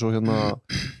og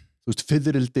þú veist,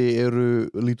 fiðrildi eru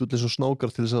lítið út eins og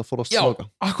snákar til þess að forast snáka.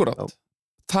 Já, akkurat.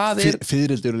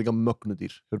 Fiðrildi eru líka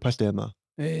mögnudýr. Hefur pælt í hérna?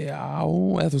 Já,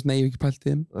 eða þú veist, nei, ég hef ekki pælt í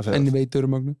þeim. En ég veit þau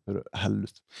eru mögnu. Þau eru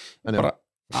helluð. Bara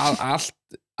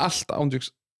allt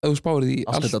ándjöks, ef þú spáir því.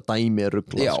 Allt þetta dæmi er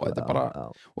ruglað. Já, þetta er bara,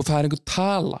 og það er einhver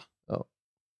tala.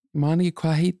 Man ekki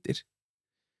hvað heitir.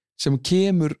 Sem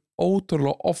kemur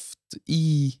ótrúlega oft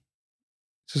í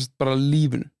bara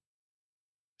lífinu.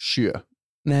 7.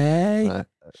 Nei.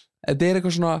 Þetta er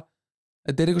eitthvað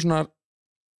svona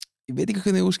ég veit ekki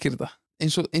hvernig ég útskýr þetta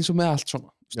eins og með allt svona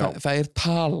það er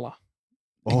tala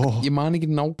ég man ekki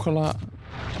nákvæmlega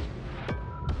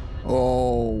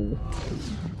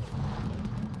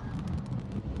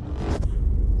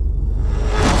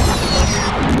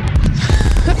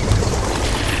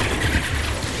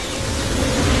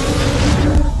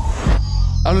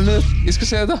alveg niður, ég skal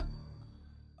segja þetta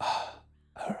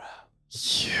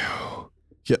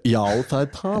Já, það er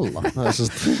tala það er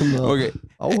svona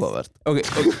áhugavert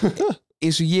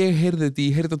eins og ég heyrði þetta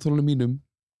í heyrnartólunum mínum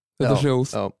þetta hljóð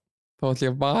þá ætlum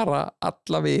ég að vara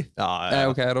alla við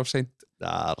ok, það er of seint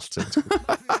það er allt seint sko.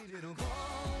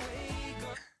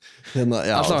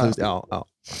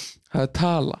 það er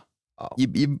tala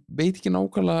ég veit ekki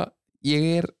nákvæmlega ég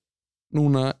er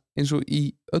núna eins og í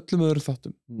öllum öðru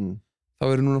þáttum þá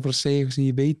er ég núna að fara að segja eitthvað sem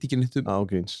ég veit ekki neitt um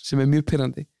sem er mjög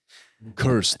pirrandi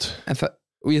cursed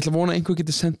og ég ætla að vona að einhver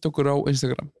getur sendt okkur á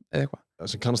Instagram eða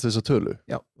eitthvað sem kannast þess að tölu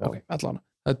ok, allavega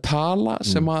það er tala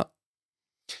sem að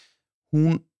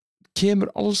hún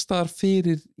kemur allstaðar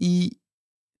fyrir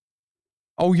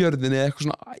á jörðinni eða eitthvað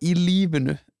svona í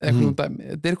lífinu eða eitthvað svona dæmi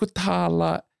þetta er eitthvað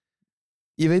tala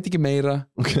ég veit ekki meira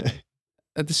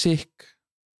þetta er sick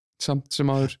samt sem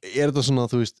aður er þetta svona,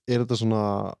 þú veist, er þetta svona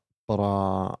bara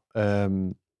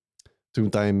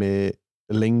tökum dæmi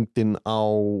lengdin á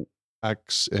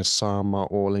X er sama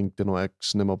og lengdin á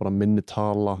X nema bara minni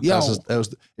tala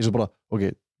eins og bara, ok,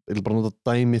 ég vil bara nota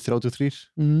dæmi 33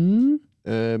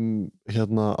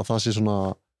 að það sé svona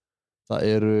það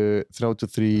eru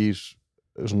 33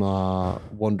 svona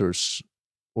wonders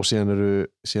og síðan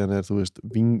er þú veist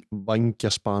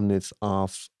vængjaspanið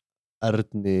af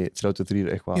Erni 33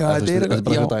 eitthvað þetta er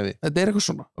eitthvað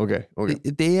svona okay.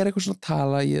 þetta er eitthvað svona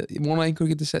tala ég vona að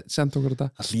einhver getur sendt okkur þetta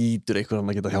það hlýtur einhver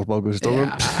að geta hjálpa okkur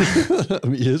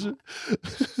í þessu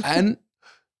en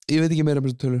Ég veit ekki meira um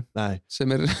þessu tölu Nei sem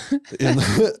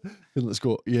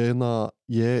sko, ég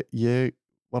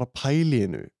var að pæli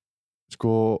hennu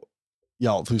sko,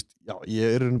 já, þú veist já,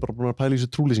 ég bara búin að pæli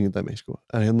þessu trúlýsingin dæmi sko.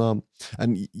 En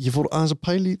ég fór aðeins að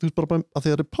pæli þú veist, bara að því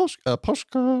að það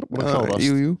páskar bara að klárast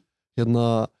jú.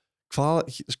 hvað,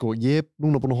 sko, ég er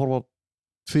núna búin að horfa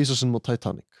 2 sinnum á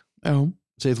Titanic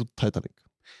segir þú Titanic?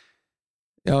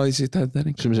 Já, ég segi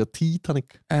Titanic sem ég segja Titanic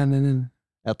nei.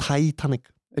 eða Titanic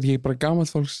Er ég bara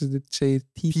gamalt fólk sem segir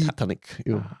Titanic,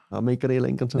 jú, það meikar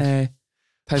eiginlega engan sens Nei,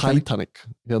 Titanic,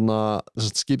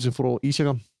 þess skip sem fór á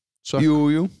Ísjagan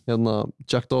Jú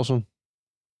Jack Dawson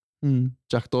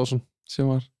sem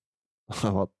var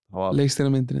leikstýra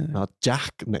myndinni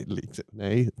Jack, nei,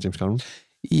 James Cameron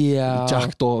Já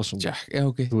Jack Dawson Jack, já,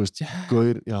 ok þú veist,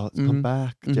 Gaur, já, come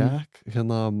back Jack,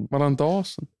 Var hann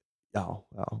Dawson? Já,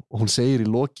 og hún segir í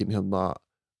lokin að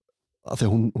því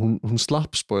hún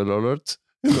slapp spoiler alert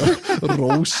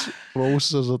Rose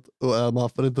og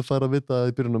maður reyndi að færa að vita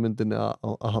í byrjunarmyndinni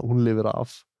að hún lifir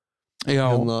af Já,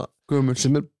 gömul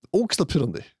sem ógeðslega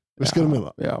pirrandi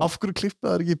af hverju klippa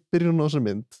það ekki byrjun á þessari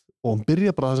mynd og hann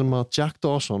byrja bara það sem að Jack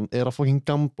Dawson er að fucking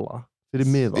gambla fyrir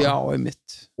miða Já, einmitt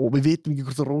og við vitum ekki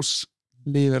hvort að Rose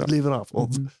lifir af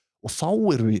og þá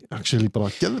erum við actually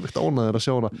bara geðvikt ánægðir að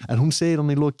sjá hana en hún segir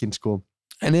hann í lokin sko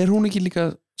En er hún ekki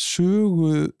líka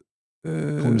sögu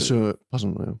hún er sögu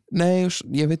persóna, já Nei,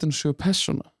 ég veit hún sögu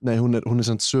persóna Nei, hún er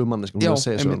samt sögu manneska hún er að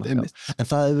segja söguna en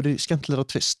það hefur verið skemmtilegra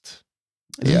tvist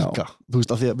líka, þú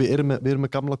veist, af því að við erum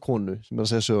með gamla konu sem er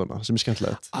að segja söguna sem er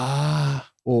skemmtilegt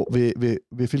og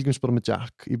við fylgjumst bara með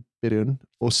Jack í byrjun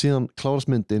og síðan klárast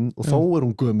myndin og þá er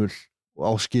hún gömul og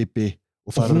á skipi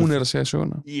og hún er að segja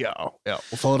söguna Já,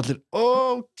 og þá er allir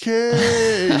ok,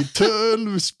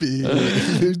 tölvuspil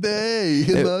nei,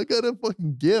 hvað er að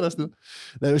fucking gerast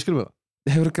nei, við skulum vera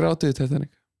Hefur grátið í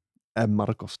Titanic?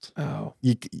 Margoft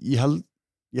ég held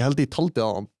ég taldi á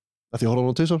hann að því að horfa á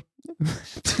hann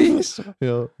Tvísar?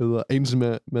 Já, eins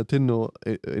með Tinnu og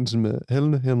eins með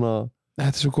Helenu Þetta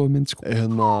er svo góð mynd sko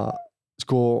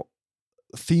sko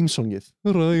þímsongið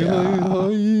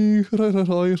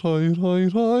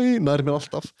næri mér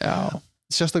alltaf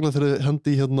sérstaklega þegar þið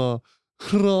hendi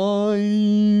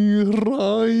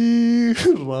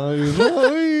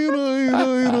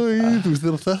þú veist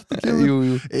þegar þetta kemur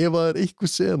ef það er einhver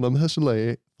sena með þessu lagi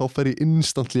þá fer ég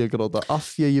instantly að gráta af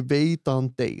því að ég veit að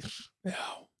hann deyr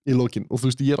í lokin og þú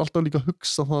veist ég er alltaf líka að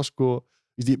hugsa það sko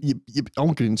ég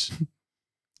ángríns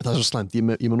það er svo slæmt, ég er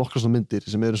með nokkra svona myndir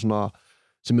sem eru svona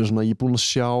ég er búin að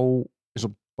sjá eins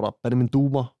og bara Benjamin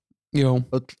Dúma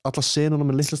alla senuna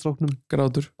með litla stráknum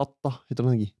Grátur Adda, heitir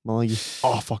hann ekki, maður ekki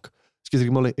fuck, skiptir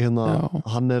ekki máli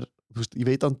hann er, þú veist, ég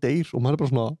veit að hann deyr og maður er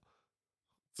bara svona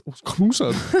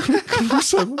knúsaður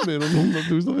mér og núna,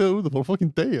 þú veist, það er bara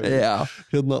fucking deyr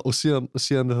og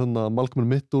síðan er Malcolm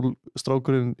Middle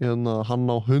strákurinn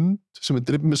hann á hund sem er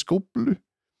drifið með skóplu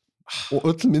og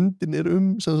öll myndin er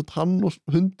hann og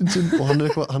hundin sinn og hann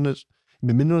er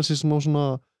mér minnir hann sér sem á svona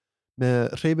með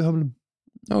hreyfihöflum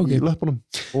í löpunum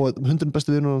og hundin er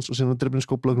bestu vinur hans og síðan drifin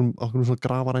skópla okkur svona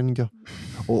grafaræningja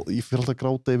og ég fyrir alltaf að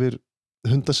gráta yfir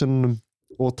hundasinnunum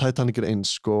og Titanic er eins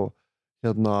sko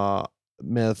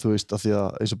með þú veist að því að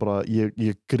eins og bara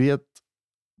ég grét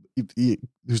þú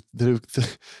veist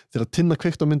þegar Tinna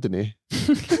kveikt á myndinni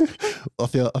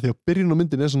að því að byrjun á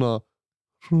myndinni er svona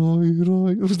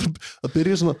það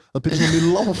byrja svona mjög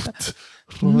lágt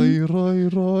og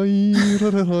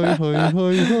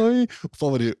þá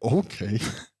var ég ok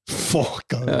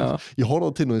fuck ég horfði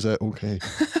á Tinnu og ég segi ok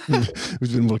við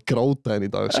erum bara að gráta henni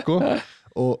í dag sko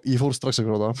og ég fór strax að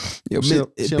gráta byrjar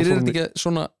þetta ekki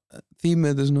svona þýmið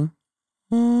þetta svona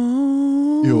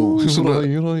jú og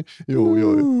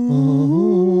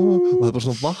það er bara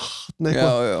svona vatn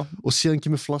eitthvað og síðan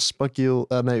kemur flashbacki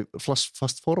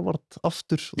fast forward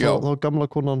aftur og þá er gamla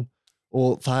konan og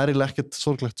það er eiginlega ekkert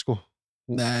sorglegt sko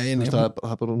nei, það er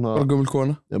bara gömul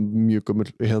kona mjög gömul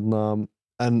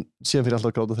en síðan fyrir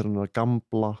alltaf að gráta þegar hann er að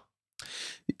gamla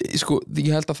sko,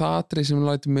 ég held að það atrið sem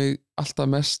lætur mig alltaf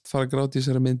mest fara að gráta í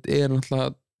þessari mynd er náttúrulega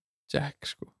Jack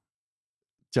sko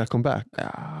Jack come back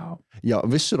já,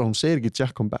 vissur að hún segir ekki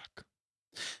Jack come back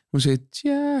hún segir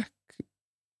Jack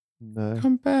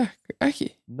come back,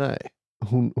 ekki? Nei,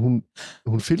 hún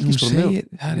fylgist bara með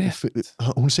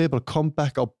hún segir bara come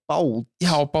back á bát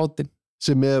já, á bátinn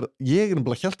sem er, ég er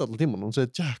bara hjælt allar tíman hún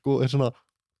segir Jack og er svona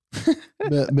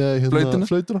með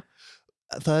flautuna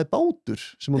það er bátur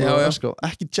sem hún var að öskra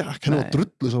ekki Jack, hann var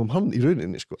drullu saman hann í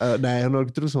rauninni sko. Nei, hann var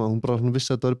ekki drullu saman hún bara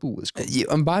vissi að þetta var búið sko.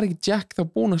 En var ekki Jack þá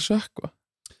búin að sökkva?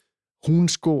 Hún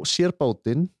sko sér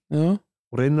bátinn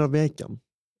og reynir að vekja hann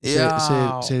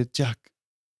segir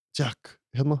Jack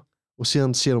hérna og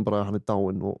síðan sér hún bara að hann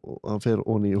dáinn og hann fer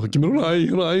onni og hann kemur ræ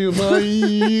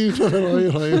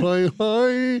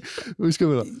og ég skal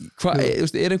vera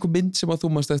einhver mynd sem að þú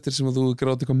manst eftir sem að þú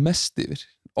gráti eitthvað mest yfir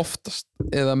oftast,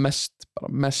 eða mest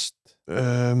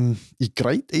ég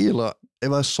græt eiginlega ef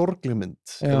það sorgleg mynd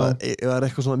ef það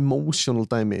eitthvað svona emotional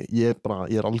dæmi ég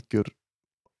er algjör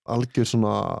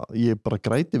svona ég bara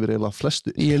græti yfir eiginlega flestu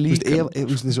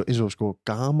eins og sko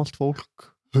gamalt fólk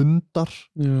hundar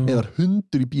eða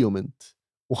hundur í bíómynd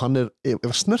og hann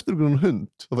ef snertur ykkur hund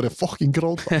þá var ég að fucking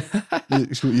gráta það er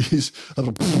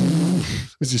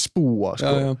þessi spúa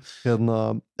sko. Hérna,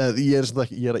 ég er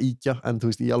að íkja en þú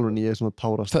veist í alveg ég er svona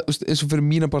tárast eins og fyrir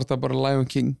mína parta bara Lion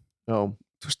King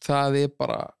veist, það er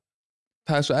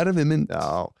svo erfið mynd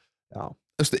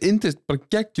bara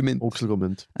geggjumynd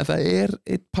en það er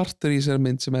eitt partur í þessari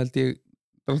mynd sem held ég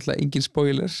engin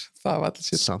spoiler það var allir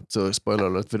sér samt spoiler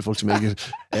alert fyrir fólk sem ef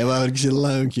það er ekki sér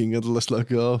Lion King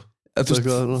slökku á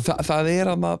það er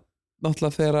hann að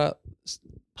náttúrulega þegar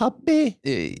pabbi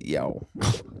já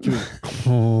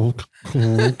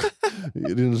ég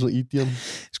er einu svona ídjan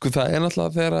sko það er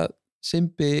náttúrulega þegar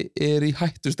Simbi er í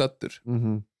hættustaddur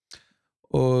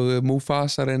og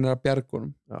Mufasa reynir að bjarga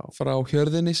honum frá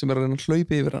hjörðinni sem er að reyna að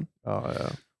hlaupa yfir hann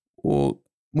og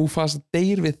Mufasa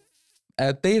deyr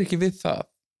ekki við það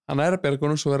hann er að bjarga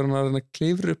honum svo er hann að reyna að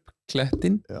klifra upp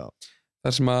klettin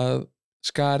þar sem að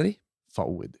Skari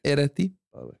er þetta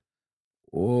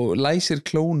og læsir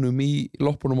klónum í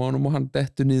loppunum á honum og hann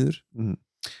dettur niður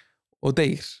og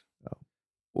deyr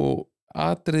og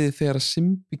atriði þegar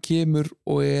Simbi kemur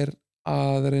og er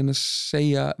að reyna að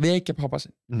segja vekja pappa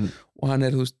sinn og hann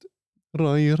er þú veist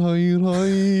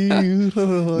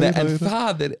Nei, en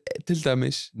það er til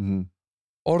dæmis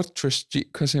orchestra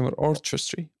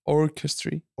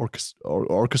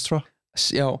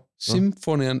já,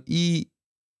 symfónían í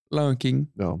Lion King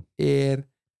er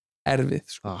erfið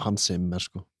sko. Hans Zimmer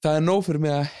sko. Það er nóg fyrir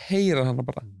mig að heyra hana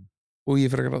bara og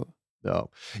ég fyrir að gráta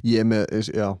ég er með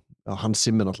Hans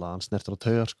Zimmer náttúrulega hann snertur á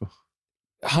taugar sko.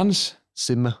 Hans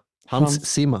Zimmer hann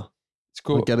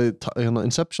gerði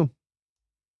Inception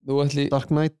Dark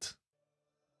Knight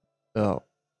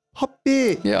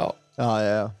Hobby já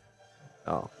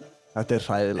þetta er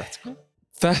hræðilegt sko.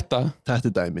 þetta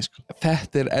er dæmi sko.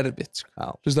 þetta er erfitt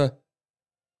sko. hlusta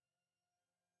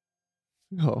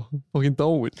fokkin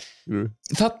dáin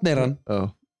þannig er hann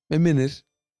með minnir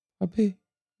pabbi,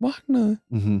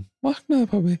 vaknaðu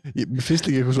pabbi mér finnst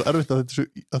líka eitthvað svo erfitt að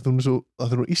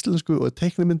það er íslensku og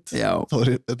teiknimynd þá er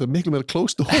þetta miklu meira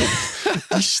close to home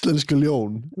íslensku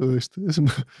ljón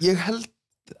ég held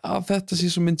að þetta sé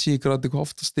svo mynd sem ég gráti hvað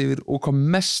oftast yfir og hvað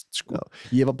mest sko.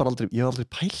 ég var aldrei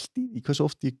pælt í hversu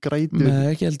oft ég græti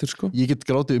Nei, ekki heldur, sko. ég get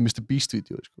grátið Mr. Beast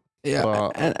vídeó sko.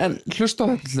 en hlusta á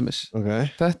þetta til dæmis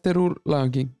þetta er úr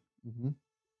Lion King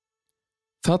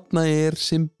þarna er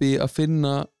Simbi að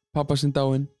finna pappa sinn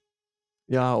dáinn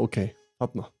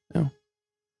þarna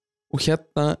og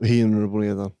hérna hínur eru búin í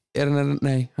þetta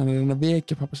hann er að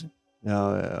vekja pappa sinn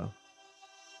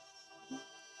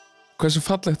hversu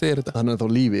fallegt er þetta? Hann er þá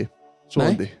lífi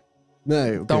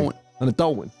Nei, okay. Dáinn. Hann er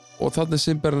dáinn Og þannig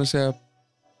Simbi er hann að segja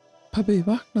pabbi,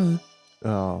 vaknaðu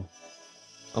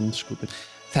andskútir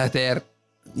Þetta er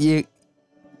ég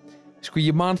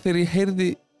man þegar ég heyrði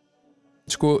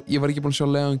ég var ekki búin að sjá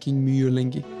Lion King mjög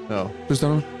lengi hlusta á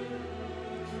hana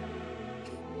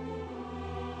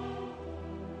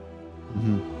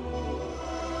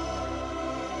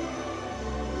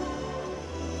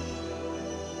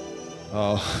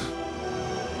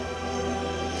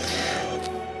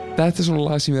Þetta er svona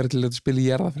lag sem ég er til að spila í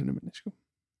jarðafrinu minni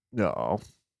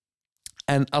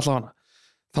en allavega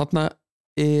þarna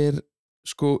er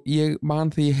ég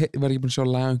man þegar ég var ekki búin að sjá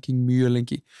Lion King mjög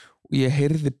lengi og ég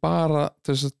heyrði bara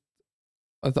þess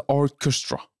að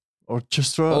orchestra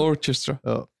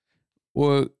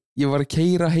og ég var að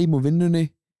keyra heim úr vinnunni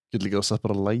Getur líka að setja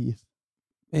bara lagið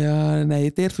nei,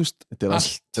 þetta er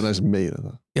allt Þetta er aðeins meira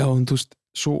það en þú veist,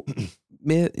 svo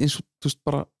með eins og þú veist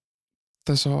bara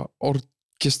þessa orchestra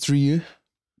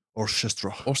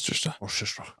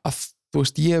að þú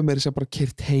veist, ég hef meira sér bara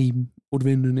keyrt heim úr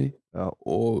vinnunni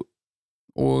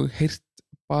og heyrt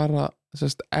bara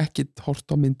ekkert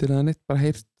hort á myndir eða neitt, bara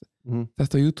heyrt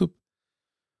þetta á YouTube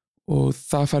og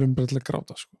það færum bara til að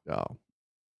gráta sko.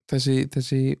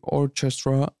 þessi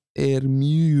orchestra er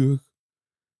mjög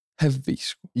heavy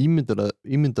sko.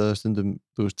 Ímyndaði stundum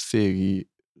þú veist þig í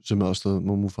sem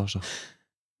aðstöðum á Mufasa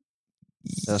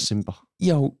eða Simba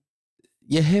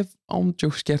ég hef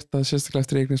ándjóks gert það sérstaklega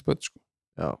eftir eignin spöld sko.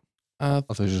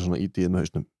 að þau sé svona ídýð með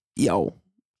hausnum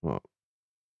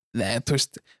nei, þú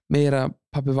veist meira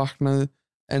pabbi vaknaðu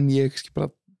en ég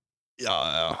bara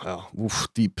já,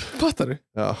 dýp Fattaru?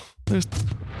 Já, Þú veist,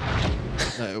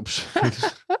 nei, úps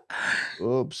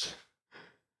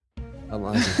Þannig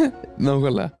að þessi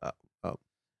nákvæmlega Já.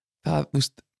 Það, þú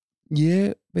veist,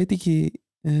 ég veit ekki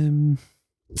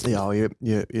Já,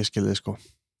 ég skil þið sko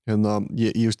hérna,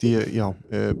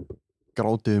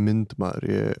 grátiði mynd maður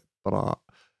ég bara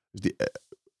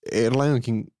Lion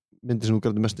King myndi sem þú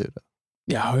græti mest yfir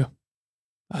Já,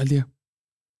 það held ég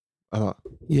það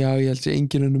Já, ég held sér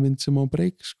engin önnur mynd sem á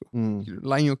breyk sko.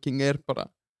 Lion King er bara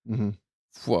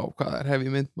wow, hvað er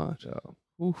hefi mynd maður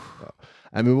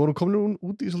En við vorum komin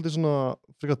út í svolítið svona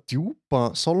frekar djúpa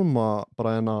sálma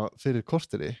bara hérna fyrir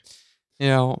korteri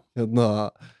Já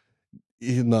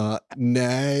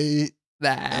Nei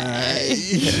Þetta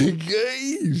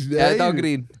var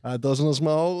grín Þetta var svona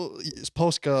smá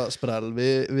páskasprell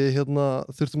við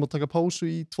þurftum að taka pásu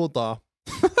í 2 daga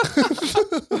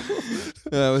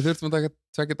Já, við þurftum að taka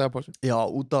 2 daga pásu Já,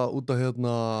 út af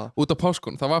Út af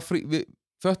páskun, það var frí við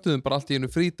föttuðum bara allt í einu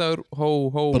frídagur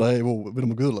bara, við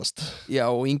erum að guðlast Já,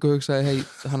 og Ingo hugsaði, hei,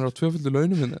 hann er á 2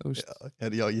 launum hérna,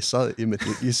 Já, ég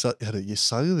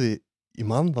sagði ég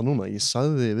man það núna, ég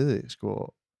sagði við þig sko,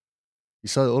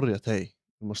 ég sagði orðrétt hei,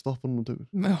 við erum að stoppa núna tökur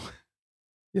Já,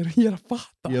 ég er að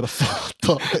fatta Ég er að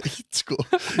fatta eitt sko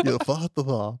ég er að fatta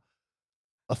það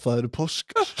að það eru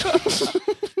páskar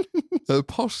Það er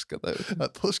páskadagur Það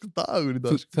er páskadagur í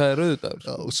dag Það er rauðdagur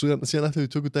Já, og síðan eftir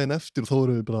við tökum daginn eftir og þá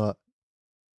erum við bara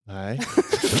nei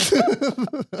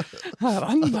Það er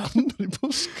annar í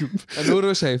páskum En nú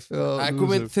erum við safe Það er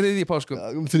komin 3. páskum Já,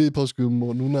 komin 3. páskum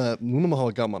og núna maður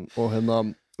hafa gaman og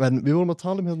en við vorum að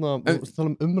tala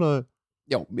um umræðu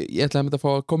Já, ég ætlaði að mynda að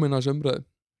fá að koma inn á þessu umræðu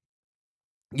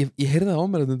Ég heyrði það á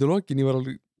mér undir lokin, ég var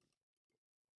alveg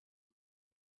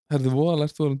Herðu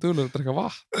voðalegt þú erum duglegur að drekka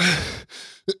vatn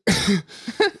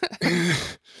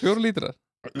 4 lítrar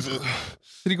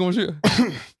 3,7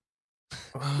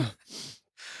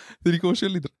 3,7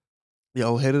 lítrar Já,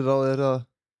 heyrðir á þér að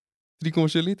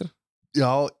 3,7 lítrar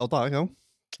Já, á dag, já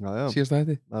Síðasta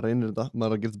hætti maður reynir þetta,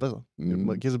 maður er að gera þetta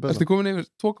besta Ertu komin yfir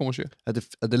 2,7?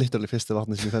 Þetta er literally fyrsta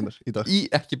vatni sem ég fæ mér í dag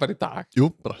Ekki bara í dag? Jú,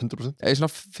 bara 100% Í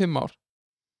svona 5 ár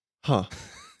Hæ?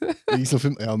 Í svona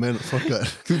 5, já, menn, fokka þér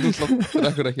Þú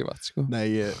drekkur ekki vatn, sko Nei,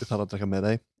 ég þarf að drekka með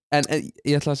þeim En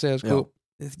ég ætla að segja, sko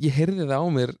Ég heyrði það á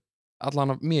mér,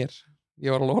 allan af mér Ég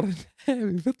var alveg orðin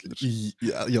hefði fullur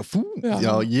Já, þú?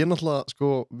 Já, ég náttúrulega, sko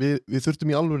við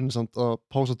þurftum í alvörinu samt að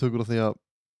pása tökur á því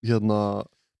að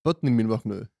börnin mín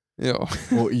vöknuðu Já.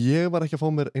 Og ég var ekki að fá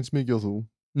mér eins mikið á þú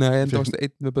Nei, en það varstu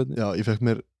einn með börnin Já, ég fekk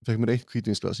mér 1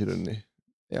 hvítvínsglas í rauninni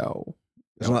Já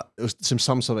Svona, sem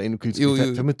samsvara 1 hvítvínsglas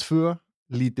Ég fekk mér 2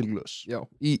 lítil glös Já,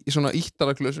 í svona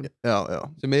íttara glösum Já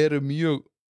sem eru mjög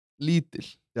lítil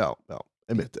Já,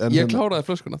 einmitt Ég kláraði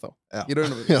flöskuna þá Í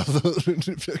raun og veru Já,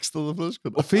 þú fékkst á það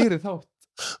flöskuna Og fyrir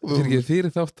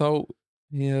þátt þá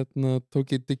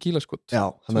tók ég tequila skott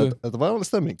Já, þannig að þetta var alveg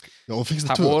stemming Já,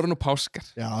 það voru nú páskar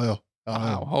Já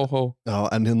hó Já,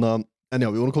 en já,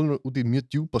 við vorum komin út í mjög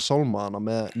djúpa sálmaðana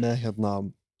með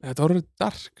Þetta voru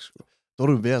dark, sko Það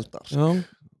voru vel dark Já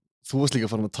Þú varst líka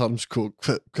farin að tala sko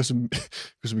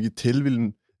hversu mikið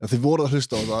tilvílun þið voru að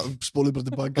hlusta á það, spólið bara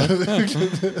tilbaka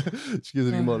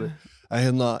skiptir ekki máli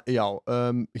en já,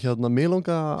 mér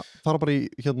langa fara bara í,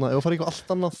 ef að fara í eitthvað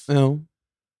allt annað já.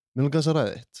 Mér langa þess að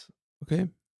ræða eitt okay.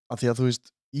 Af því að þú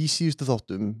veist, í síðustu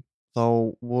þáttum þá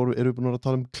erum við búin að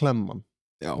tala um klemman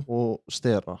já. Og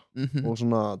stera og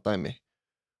svona dæmi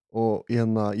og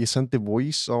ég sendi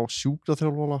voice á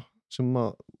sjúkraþjálfara sem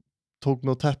að tók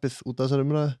mig á teppið út af þessari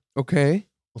umræðu okay.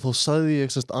 Og þá sagði ég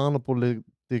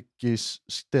anabóliskis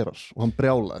sterar og hann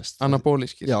brjálaðist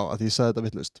Anabóliskir? Já, af því ég sagði þetta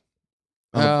vitlaust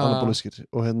Anabóliskir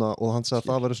og hann sagði að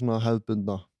það væri svona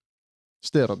hefðbundna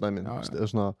steradæmin eða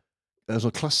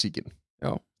svona klassíkin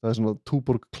Já. Það er svona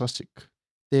Túborg klassík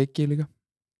Degi líka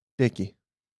Degi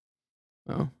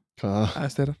Já, það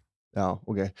er sterar Já,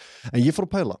 ok En ég fór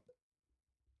að pæla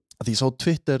að því ég sá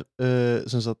Twitter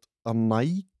sem sagt að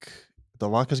Nike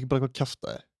þetta var kannski bara eitthvað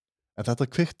kjaftaði en þetta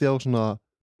kveikti á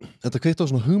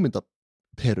svona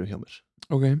hugmyndaperu hjá mér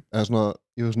okay. eða svona,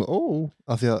 ég var svona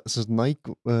af því að sem sagt,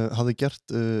 Nike hafði gert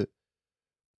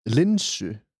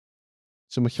linsu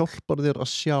sem að hjálpar þér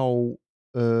að sjá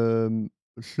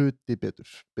hluti betur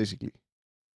basically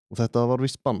og þetta var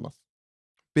víst bannað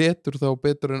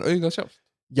betur en augað sjálf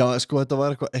já, sko, þetta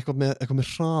var eitthvað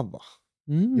með hraða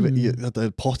þetta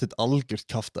er pottitt algjört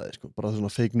kjaftaði sko, bara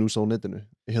svona fake news á netinu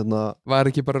var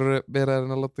ekki bara verið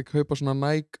að láta kaupa svona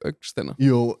Nike augstina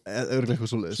jú, örgulega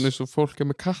eitthvað svoleiðis svona eins og fólk er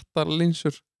með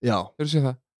kattarlinsur já, hefur séð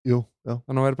það? Jú, já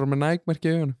þannig að það er bara með Nike-merki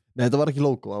í augunum nei, þetta var ekki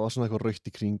logo, það var svona eitthvað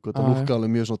rautt í kring og þetta lúkka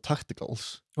alveg mjög svona tacticals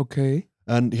okay.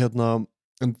 en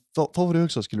en þá fyrir ég að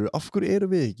hugsa, skilur af hverju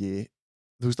erum við ekki,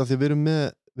 þú veist, af því að við erum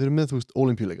með þú veist,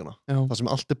 ólympíuleikana það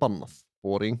sem allt bannað,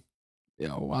 boring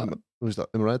já, þú veist,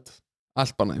 umræð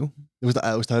allt bannað, jú þú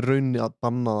veist, það rauninni að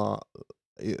banna það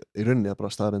í rauninni bara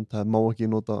staðarind, það má ekki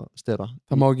nota stera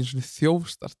það má ekki svona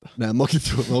þjófstarta nei, það má ekki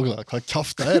þjófstarta, hvað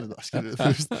kjafta það skilur, þú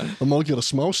veist, það má ekki vera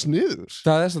smá sniður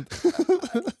það svona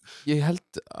ég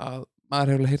held að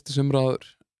maður hefur heyrt þessu umræður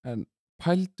en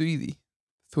pældu í því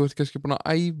þú ert kannski búin að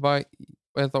æfa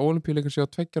eða ólympíuleikar séu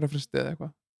á 2 ára fresti eða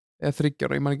eitthvað eða 3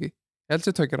 ára, ég man ekki ég held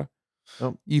sér 2 ára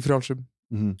í frjálsum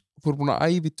þú ert búin að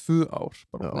æfa í 2 ár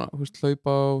bara búin að, þú veist,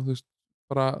 hlaupa og þú veist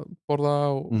bara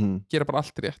borða og gera bara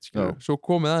allt rétt svo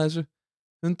komið að þessu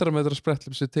 100 metra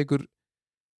sprettlum sem tekur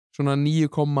svona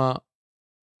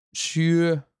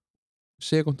 9,7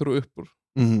 sekundur og uppur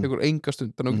tekur enga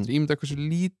stund þannig að ímynda hversu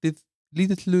lítið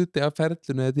hluti af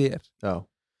ferlunni þetta er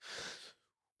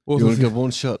you wanna get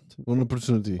one shot, one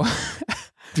opportunity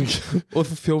og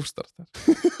þú þjófstartar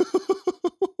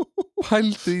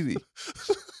pældu í því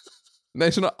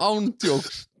nei, svona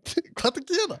ándjóks hvað er að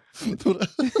gera?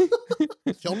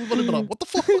 Hjálfarni bara, what the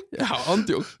fuck? Já,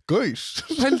 ándjók Gaus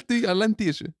pældu í að lendi í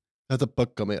þessu þetta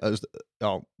bugga mig,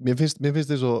 já, mér finnst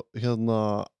þess að hérna,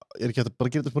 er ekki hægt að bara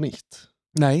gera þetta upp á nýtt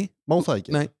nei, má það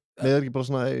ekki? Nei, er ekki bara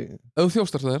svona ef þú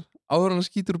þjófstartar, áður hann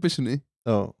skýtur úr byssunni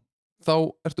þá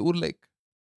ertu úr leik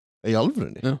í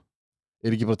alvörunni? Já.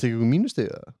 Er ekki bara að teka ykkur mínustegi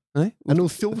eða? Nei. En þú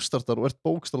þjófstartar og ert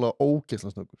bókstaflega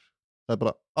ógeðslega snöggur það er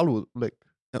bara alveg leik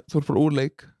já, þú ert bara úr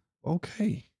leik ok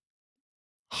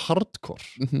hardcore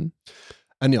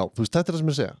en já, þú veist, þetta er það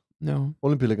sem ég segja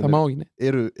ólympíuleikarnir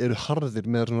eru harðir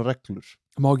með svona reglur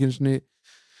það má ekki einu svona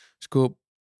sko,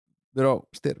 vera á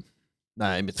styrum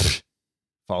nei, mitt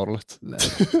fárlegt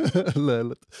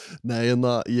leðilegt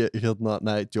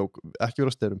nei, joke, ekki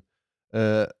vera á styrum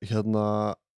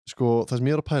sko, það sem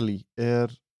ég er að pæla í er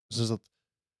sem sagt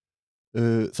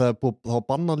það var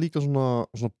bannað líka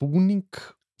svona búning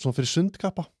svona fyrir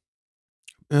sundkappa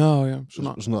já,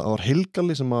 svona það var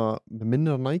heilgali sem að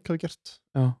minnir að Nike hafi gert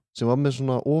sem var með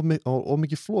svona of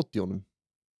mikið flot í honum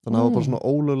þannig að það var bara svona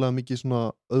ólöglega mikið svona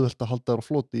auðvelt að halda þær á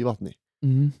floti í vatni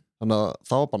þannig að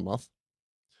það var bannað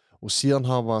og síðan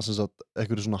hafa sem sagt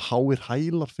einhverju svona háir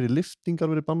hælar fyrir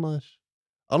liftingar verið bannaðir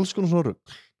alls konar svona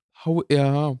rugl já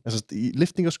í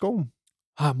liftingaskóm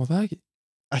má það ekki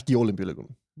í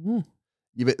ólympíuleikunum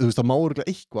ég veit, þú veist, það má örugglega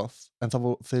eitthvað en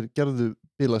þeir gerðu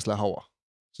bilaðslega háa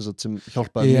sem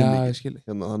hjálpaði mjög mikið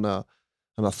þannig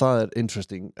að það er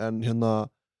interesting en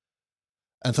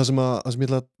það sem ég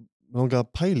ætla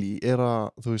að pæli er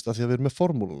að þú veist að því að við erum með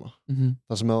formúluna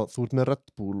það sem að þú ert með Red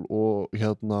Bull og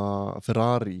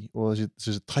Ferrari og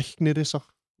þessi tæknirisa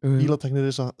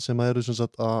bílatæknirisa sem eru sem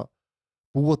sagt að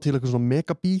búa til eitthvað svona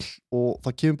megabíl og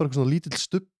það kemur bara eitthvað svona lítill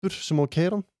stubbur sem á að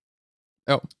keyra hann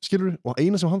skilur og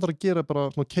eina sem hann þarf að gera er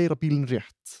bara svona að keyra bílinn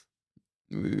rétt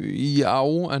já,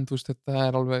 en þú veist, þetta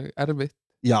er alveg erfitt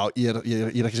já, ég er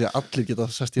ekki að segja að allir geta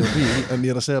sest í á bíl en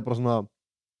ég er að segja bara svona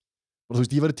bara, þú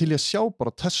veist, ég væri til í að sjá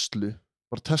bara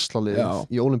Tesla-lið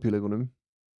í ólympíuleikunum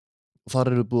og þar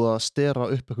eru búið að stera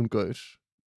upp einhvern gaur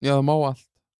já, það má allt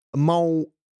má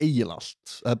eiginlega allt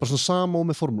það er bara svona sama og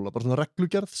með formúla bara svona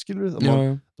reglugerð, skilur við það má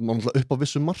náttúrulega upp á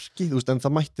vissu marki, þú veist, en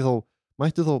það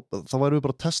mætti þá væri við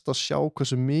bara að testa að sjá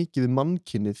hversu mikið við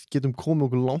mannkynnið getum komið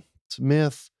okkur langt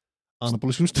með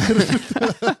anabolískum styrk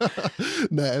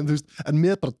nei, en þú veist, en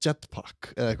með bara jetpack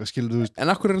eða eitthvað, skilur þú veist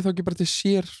en akkur er það ekki bara til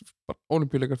sér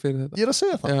ólympíuleikar fyrir þetta ég er að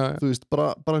segja það, þú veist, bara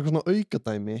eitthvað svona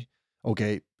aukadæmi ok,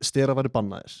 stera væri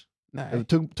bannaðir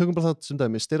tökum bara það sem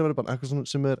dæmi, stera væri bannað eitthvað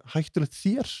sem er hættulegt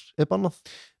þér er bannað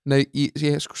nei,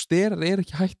 sko, sterar er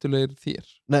ekki hættulegir þér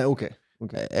nei, ok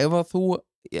ef að þú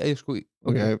sko,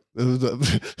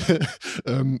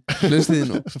 hlustið þið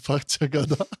nú fact-checka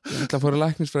þetta ég ætla að fóra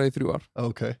læknisfræði í 3 ár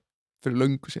ok fyrir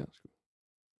löngu síðan sko.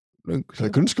 það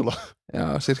er grunnskóla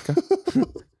já, cirka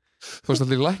fórst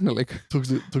allir í læknaleik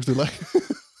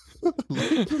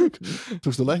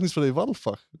tókstu læknisfræði í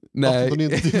valfag nei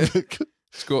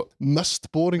sko, mest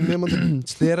boring nefnandi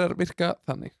sterar virka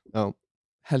þannig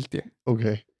held ég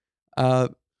ok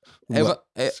að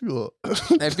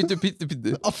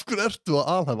býttu af hverju ertu að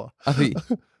alhæfa að því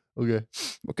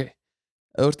ok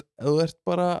ef þú ert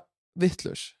bara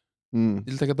vittlaus ég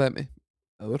vil taka dæmi ef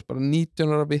þú ert bara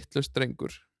 19 ára vittlaus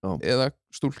drengur eða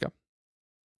stúlka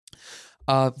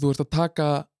að þú ert að taka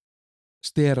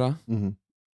stera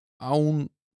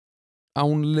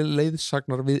án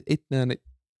leiðsagnar við einn eða neitt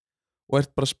og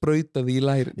ert bara að sprauta því í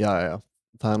lærin já,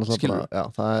 það er náttúrulega bara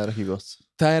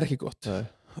það er ekki gott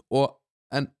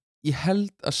en ég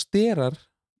held að sterar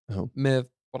með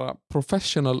bara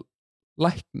professional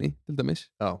lækni til dæmis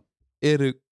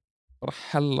eru bara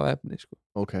hella efni sko.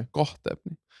 Ok, Gott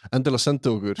efni. endilega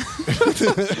sendu okkur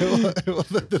ef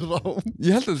þetta rám.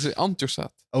 Ég held að þetta sé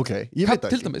ándjóksat. Ok, ég veit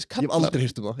Til ekki. dæmis, Ég hef aldrei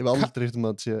hýrt um það. Ég hef aldrei hýrt um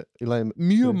það að sé í lagi með.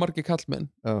 mjög margir kallmenn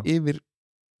yfir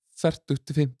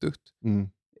 40-50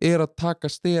 er að taka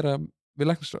stera við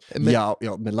læknisráð. Já,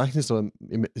 með læknisráð,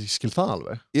 ég skil það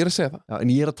alveg. Ég er að segja það. Já, en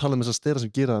ég er að tala um þess að stera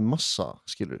sem gera það massa,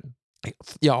 skilur.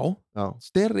 Já, Já.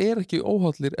 stera er ekki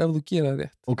óhóllir ef þú gera það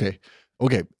rétt.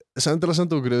 Ok, endilega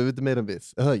sendu okkur ef við vitum meira en við.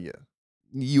 Er það ekki?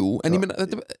 Jú, en ég meina,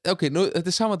 þetta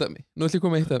er sama dæmi. Nú ætlum ég að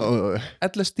koma með eitt dæmi.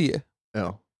 LSD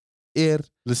er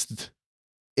List.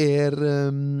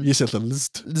 Ég sé alltaf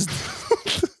list.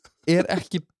 Er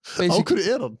ekki Á hverju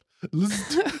er hann? List.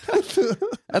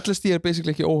 LSD er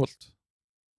basically ekki óholt.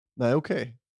 Nei, ok.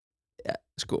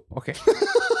 Sko, ok.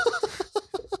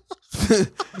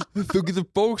 Þú getur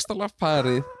bókstaflega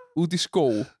farið út í skó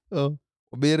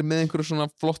og við erum með einhverju svona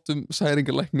flottum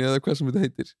særingalækni eða hvað sem þetta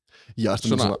heitir. Já, ertu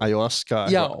með svona ayahuasca.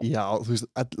 Já, þú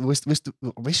veistu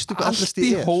hvað LSD er? Allt í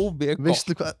hófi er gott.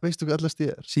 Veistu hvað LSD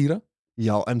er? Sýra?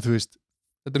 Já, en þú veist.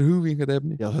 Þetta er hugvíkandi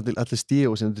efni. Já, þetta er LSD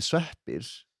og sem þetta er sveppir.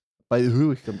 Bæði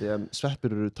hugvíkandi en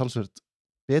sveppir eru talsvert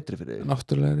betri fyrir þig.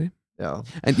 Náttúrulegri. Já.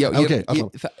 En já, það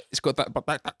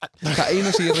eina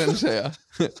sem ég reyna að segja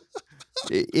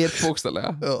er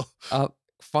bókstaflega að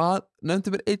hvað,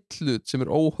 nefndu mér einn hlut sem er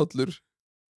óhollur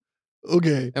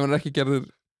ef hann er ekki gerður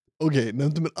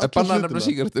nefndu mér allar banna að nefna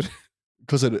sígarettur.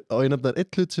 Hvað segirðu? Á ég nefna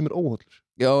einn hlut sem er óhollur?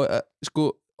 Já, sko,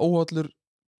 óhollur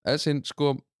sko,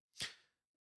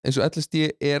 eins og LSD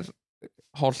er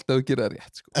hollt ef þú gerir það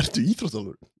rétt sko. Ertu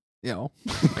íþróttálfur? Já.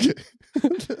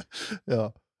 Já,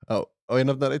 á ég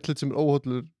nefna einn hlut sem er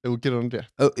óhollur ef þú gerir hann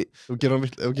rétt. Ef þú gerir hann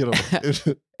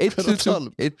Einn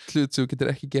hlut sem þú getur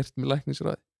ekki gert með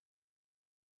læknisráði.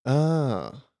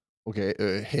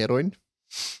 Heroin.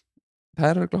 Það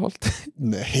er örugglega hollt.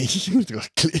 Nei, ég veit ekki hvað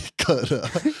klikkaður.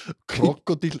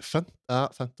 Krokodíl,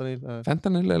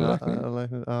 fentanyl er lækni.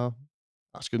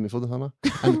 Skuðum ég fótið hana.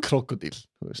 En krokodíl,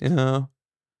 þú veist. Já.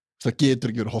 Það getur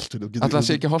ekki verið hollt. Alltaf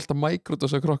sé ekki hollt að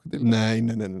microdose af krokodíl. Nei,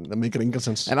 það meikar engan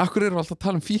sens. En akkur eru alltaf að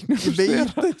tala um fíknir?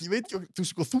 Ég veit ekki,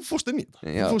 þú fórst inn í þetta.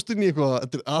 Þú fórst inn í eitthvað,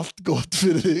 þetta er allt gott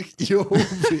fyrir þig í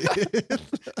hófi.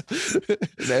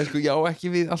 Nei, sko, já, ekki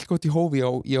við allt gott í hófi,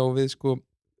 já, við, sko,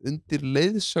 undir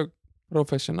leiðsögn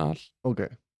professional.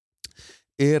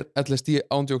 Er LSD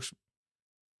ándjóks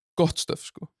gott stöf,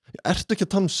 sko. Ertu ekki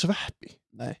að tala um sveppi?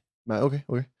 Nei, ok.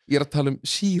 Ég er að tala um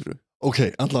sýru.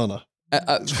 Allavega.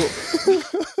 Sko,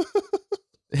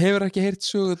 hefur ekki heyrt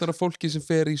sögurnar af fólki sem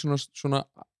fer í svona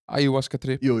ayahuasca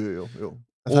trip? Jú.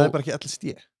 En það er bara ekki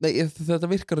LSD. Nei, þetta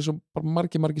virkar eins og bara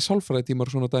margir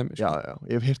sálfræðitímar og svona dæmi. Já,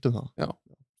 ég hef heyrt um það. Já,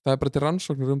 það er bara til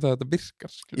rannsóknir um það að þetta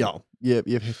virkar. Skilur. Já, ég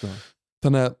hef heyrt um það.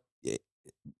 Þannig að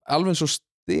alveg eins og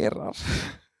sterar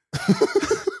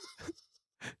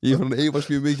ég er fann að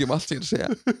eyfast mjög mikið um allt sem ég er að segja.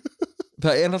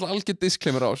 Það er náttúrulega algjör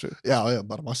disclaimer á þessu. Já,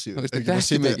 bara massív.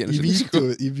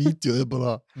 Í vídeoðu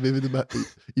bara, við veitum ekki,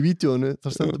 í vídeoðinu,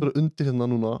 það stendur bara undir hérna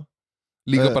núna.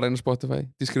 Líka bara einu Spotify,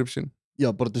 description.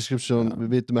 Já, bara description, við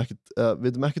veitum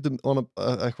ekkert um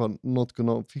eitthvað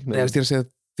notkun á fíknir. Nei, ég er að segja að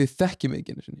þið þekkjum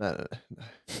ekki einu sinni. Nei.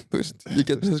 Þú veist, ég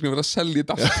get þess að vera að selja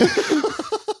þetta allt.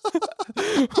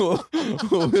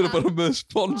 og við erum bara með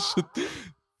sponsor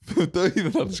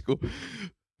dauðar, sko.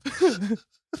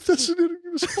 Þessin er ekki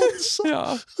með sponsa. Já,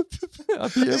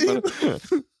 því ég bara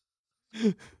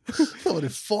það var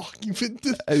fucking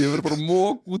fyndið. Ég verður bara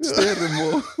mók út styrum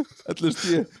og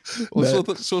LSD og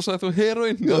svo sagði þú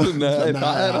heroin. Nei,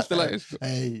 það er alltaf lægir, sko.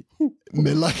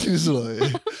 Með læknisráði.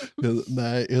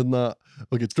 Nei,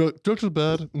 drugs are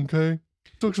bad,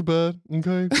 drugs are bad,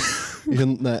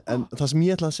 Nei, en það sem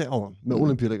ég ætlaði að segja á hann með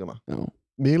Ólympíuleikana,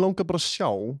 mér langar bara að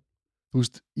sjá, þú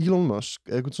veist, Elon Musk,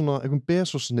 eitthvað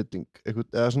Bezos-snitting,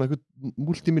 eða svona eitthvað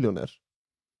multimilljóner,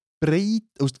 þú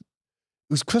veist,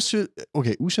 hversu,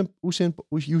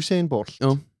 Usain Bolt,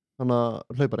 hann að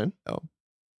hlauparinn,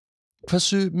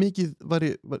 hversu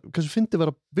fyndið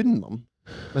var að vinna hann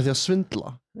með því að svindla,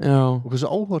 og hversu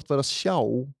áhugavert var að sjá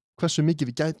hversu mikið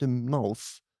við gætum náð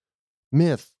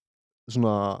með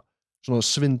svona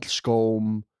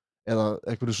svindlskóm eða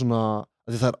eitthvað svona,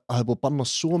 því það er búið að banna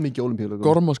svo mikið Ólympíuleikum.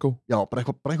 Gormaskó. Já, bara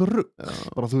eitthvað rugg.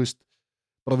 Bara þú veist,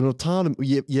 bara við erum að tala um, og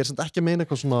ég er samt ekki að meina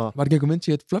eitthvað svona. Var ekki eitthvað mynd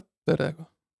sem heit Flöpper eða eitthvað?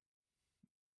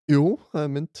 Jú, það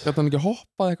er mynd. Gæti hann ekki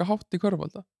hoppað eitthvað hátt í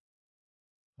körfubolta?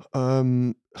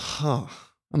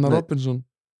 Anna Robinson.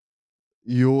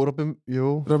 Robin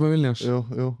Williams.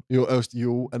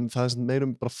 Jú, en það er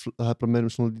meirum bara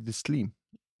meirum svona lítið slím.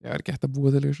 Já, er gett að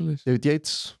búa til eitthvað svoleiðis. David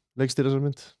Yates leikstýrir þessar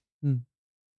mynd.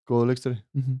 góða leikstjóri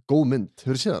góð mynd,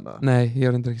 hefur þið séð hana? Nei, ég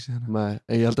hef reyndar ekki séð hana Nei,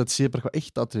 ég held að þetta sé bara eitthvað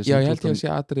eitt atrið Já, ég held ég að sé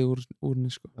atrið úr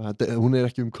henni sko. Hún er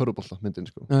ekki körfubolta myndin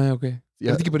sko. Nei, ok, er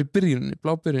þetta ekki bara í byrjuninni,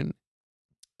 blábyrjuninni?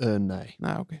 Nei,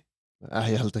 ok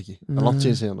ég held ekki, það er langt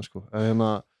síðan sé hana sko.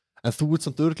 En þú ert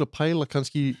samt örugglega að pæla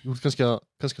kannski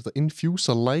að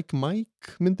infjúsa like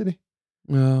Mike myndinni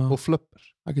og Flubber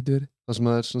það getur verið það sem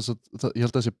er ég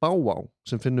held að þessi Báá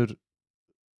sem finnur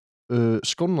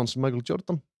skonnans Michael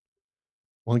Jordan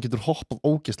og hann getur hoppað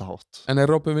ógeðslega hátt En er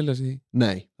Robin Williams í því?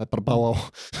 Nei, það er bara Báá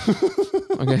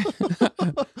Ok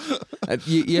En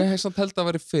ég hef samt held að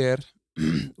vera fair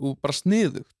og bara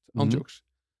sniðugt ándjóks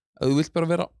að þú vilt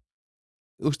bara vera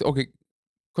ok,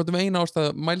 hvað er með eina ástæð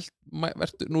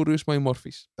verður nú rusma í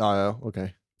morfís Já, ok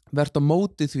verður á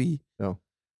móti því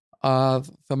að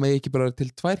það megi ekki bara vera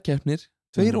til 2 keppnir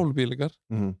 2 ólympíuleikar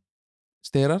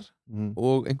sterar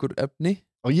og einhver efni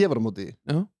og ég var á móti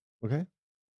Já okay.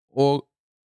 og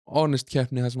honest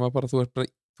keppni þar sem að bara þú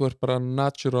ert bara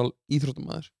natural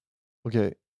íþróttumæður ok,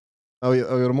 og ég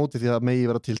var á móti því að megi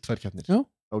vera til 2 keppnir Já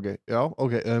ok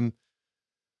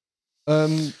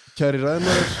kæri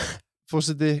ræðmaður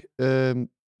fórseti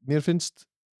mér finnst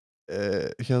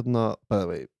bæða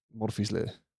vegi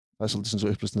morfísliði það er svolítið sem svo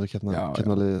upplýsnir að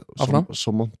keppnaliði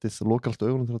svo montið lokalt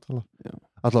augunum til að tala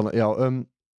allan,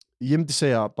 ég myndi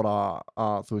segja bara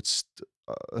að þú veist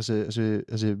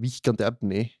þessi víkandi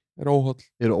efni eru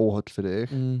óhöll fyrir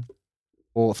þig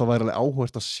og það væri alveg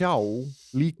áhugavert að sjá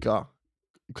líka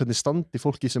hvernig standi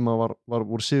fólki sem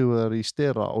voru sigurvegarar í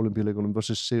stera ólympíuleikunum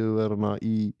versus sigurvegarana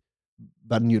í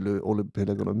venjulu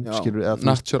ólympíuleikunum skilur eða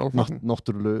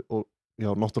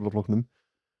náttúrulega flokknum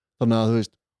þannig að þú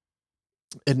veist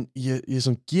en ég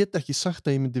get ekki sagt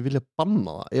að ég myndi vilja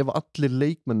banna það ef allir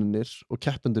leikmenninir og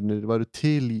keppendurnir væru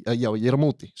til í ég er á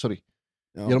móti, sorry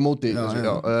ég er á móti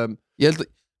ég held að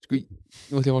sko,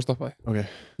 nú ætlum ég að stoppa þig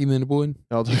tímiðin er búinn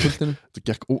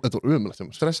þetta var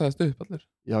ömulegt stressaðist upp allir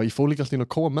ég fór líka alltaf inn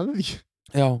að kóa með því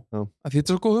að þetta er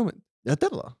svo góð hugmynd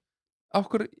þetta er það af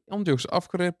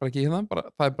hverju er bara ekki hérna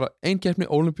það er bara ein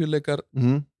keppni, ólympíuleikar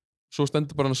svo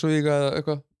stendur bara hann að sviga eða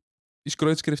eitthvað í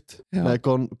skrautskrift Nei,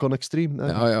 gone extreme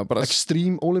bara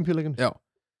extreme ólympíuleikin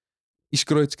í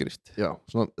skrautskrift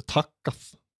svona takkað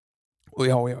og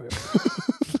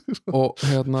og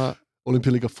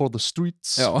ólympíuleika for the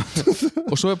streets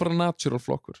og svo er bara natural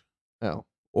flokkur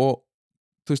og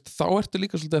þú veist, þá ertu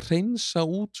líka svolítið að reynsa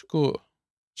út sko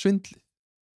svindli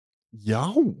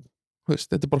þú veist,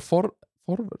 þetta er bara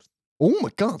forvörð oh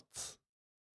my god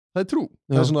það er trú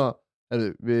það er svona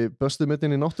við böstum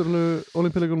inn í náttúrulegu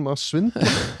ólympíuleikunum að svindla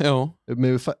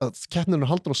keppnirinn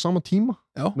er haldur á sama tíma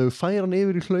með við færa hann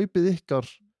yfir í hlaupið ykkar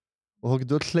og þá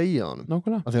getur öll hleyja á hann af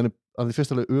því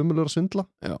fyrst alveg ömurlegur að svindla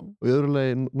og í öðru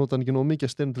legi nota hann ekki nóg mikið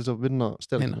stein til þess að vinna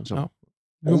stefn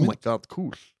oh my god,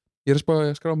 cool ég er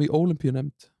að skrá mig í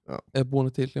ólympíunemnd eða búin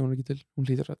að til, ef hún er ekki til, hún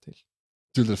hlýtur það til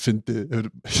þú vil að fyndi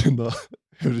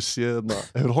hefur séð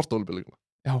hefur hort á ólympíuleikuna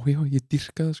já, ég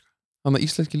dyrka það sko þannig að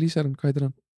íslenski lýsarinn, hvað heitir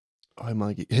hann?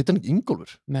 Heitir hann ekki Ingólfur?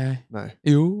 Nei.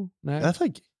 Jú, nei. Eða það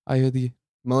ekki? Ég veit ekki.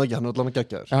 Maður ekki, hann er allan að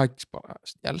geggjaður. Ég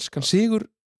elskan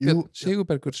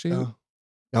Sigurbergur. Já,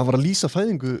 hann var að lýsa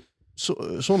fæðingu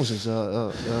svona sinns.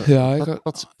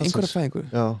 Einhverja fæðingu.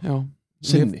 Já.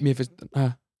 Sinni. Mér finnst,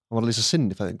 hann var að lýsa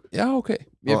sinni fæðingu. Já, ok.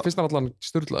 Mér finnst hann allan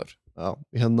sturlaður. Já,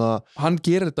 hann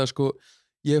gerir þetta sko,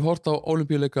 ég hef hort á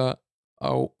ólympíuleika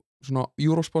á svona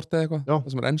Eurosport eða eitthvað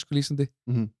það sem er ensku lýsandi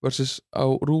versus á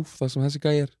RÚF það sem þessi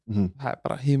gæjar það er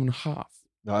bara himinn og haf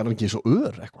er hann ekki svo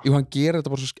eitthvað? Jú, hann gerir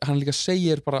þetta bara svo, hann líka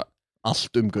segir bara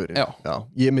allt gaurinn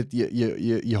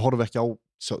ég horf ekki á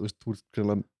þú ert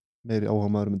meiri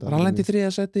áhuga maður hann lendi í 3.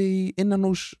 seti í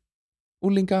innanús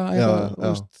úlinga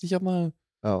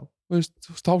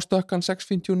þá stökk hann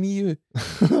 6.59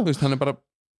 hann er bara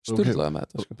sturlaði með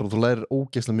þetta sko. Þú lærir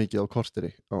ógeðslega mikið á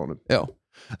korteri á honum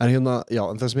en en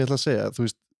það sem ég ætla að segja þú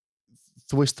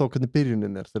veist þá hvernig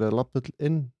byrjunin er þegar það er lappöll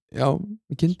inn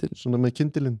með kindil svona með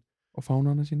kindilinn og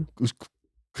fánana sína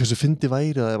hversu fyndi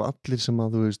væri það ef allir sem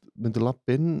að þú veist myndu lappa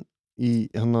inn í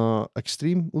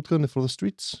extreme útgáðinni for the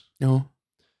streets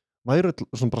væri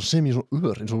svona bara sem í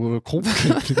svona eins og við erum kókið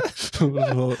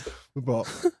bara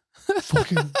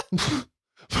fucking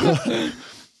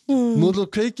nú ætlum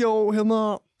að kveikja á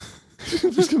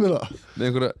með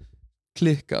einhverja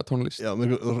klikka tónlist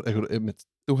með einhverja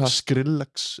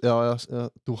Skrillex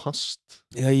þú hast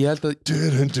ég held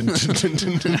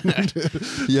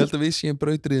að við séum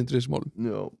brautriðin til þessum málum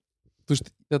þú veist,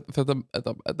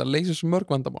 þetta leysir svo mörg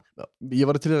vandamál ég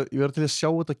var til að sjá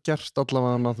þetta gert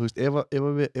allavega þú veist, ef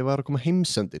það er að koma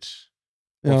heimsendir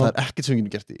og það er ekkert sem við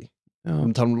getum gert í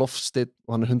við tala loftsteinn og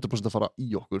hann er 100% að fara í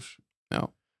okkur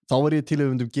þá var ég til að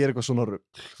við myndum gera eitthvað svona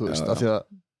rugl, þú veist, af því að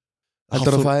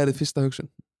Heldur að það er fyrsta hugsun?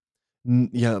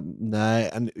 Já,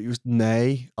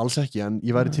 nei, alls ekki, en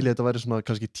ég væri til að þetta væri svona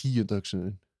kannski 10.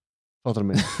 hugsunin. Fattar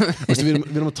mig. Veistu,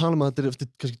 við erum að tala að þetta er eftir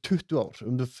kannski 20 ár.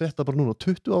 Þetta bara núna,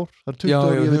 20 ár. Það er 20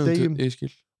 ár ég við deyjum. Ég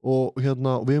skil. Og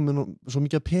og við hefum svo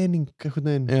mikið pening einhvern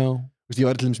veginn. Já. Veistu, ég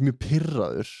væri til dæmis mjög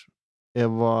pirraður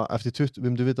ef að eftir 20, við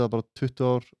myndum vita að bara 20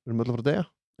 ár við erum öll að fara að deyja.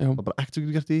 Já. Það er bara ekkert sem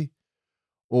getur gert í.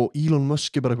 Og Elon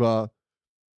Musk er bara eitthvað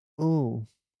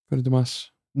Fyrir til mass.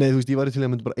 Nei, þú veist, ég væri til að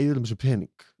myndi bara eyðilegja þessu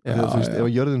pening. Já, þú veist, ef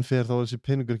að jörðin fer þá er þessi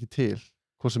peningur ekki til,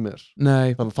 hvað sem er.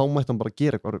 Nei. Þannig að þá mætti hann bara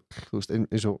gera eitthvað rugl, þú veist,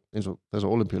 eins og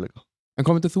þessa olimpíuleika. En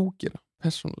hvað myndir þú gera,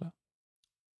 persónulega?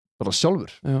 Bara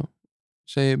sjálfur? Já.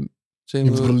 Segjum Ég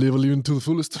myndi bara lifa lífinu to the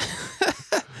fullest.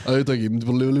 Það veit ekki, ég myndi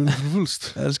bara lifa lífinu to the fullest.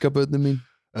 Elska börnin mín.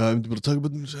 Já, ég myndi bara taka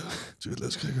börnin og segja, ég vil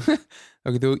elska eitthvað.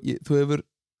 Ok, þú hefur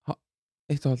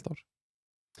 1,5 ár.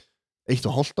 1,5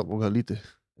 ár, og hvað er lítið?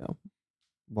 Já.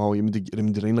 Vá, ég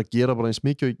myndi reyna að gera bara eins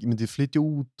mikið og ég myndi flytja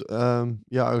út,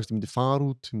 ég myndi fara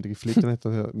út, ég myndi ekki flytja neitt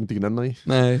af því að ég myndi ekki nenna því.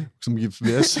 Nei. Svo mikið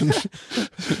vesen.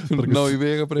 Ná í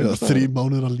vegabréf. 3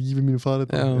 mánuðir af lífi mínu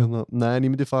farið. Nei, en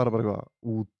ég myndi fara bara eitthvað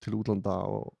út til útlanda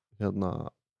og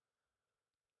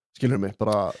skilur mig,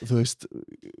 bara, þú veist,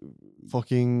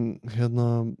 fucking,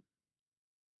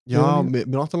 já, mér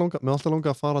er alltaf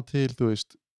langa að fara til, þú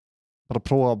veist, bara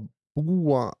prófa að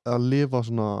búa eða lifa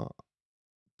svona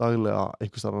daglega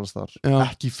einhvers staðar annars þar,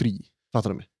 ekki frí,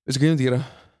 fattar það mig? Veistu hvað ég myndi gera?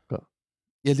 Hvað?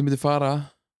 Ég held ég myndi fara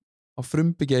á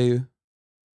frumbyggju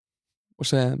og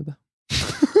segja þeim þetta.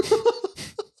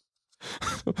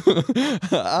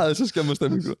 Aðeins að skemma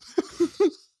stemmingu.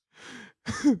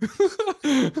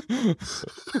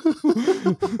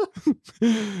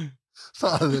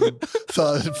 Það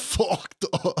er fucked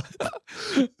up.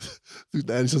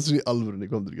 Það er samt svo í alvörunni,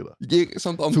 hvað myndir gera? Ég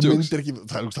samt Þú myndir ekki,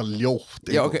 það er eitthvað ljótt.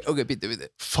 Já, ok, bíddu.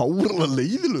 Fáránlega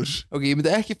leiðilur. Ok, ég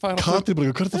myndi ekki fara Katrín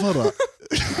bara, hvert að fara?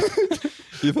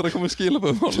 Ég þarf að koma að skila på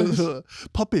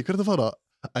Pabbi, hvert að fara?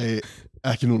 Æ,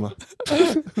 ekki núna.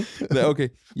 Nei, ok,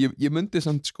 ég myndi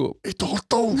samt sko 1,5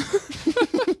 ár.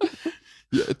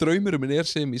 Draumurum minn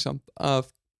sem ég samt að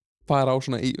fara á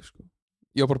svona eyju sko.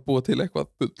 Ég var bara búið til eitthvað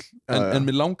bull en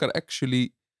mér langar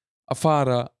actually að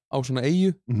fara á svona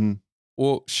eyju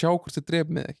og sjá hvort þið dref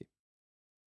með ekki.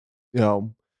 Já,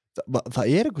 það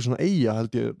er eitthvað svona eyja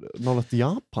held ég nálægt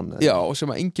Japan eða? Já,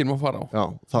 sem að enginn má fara á. Já,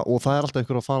 og það er alltaf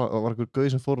einhver að fara, það var einhver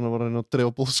gauð sem fór hann að var að reyna að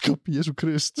drefa boðskap í Jesú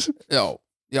Krist. Já,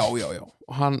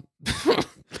 og hann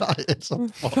það er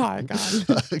samt það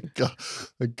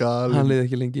er gali. Hann liði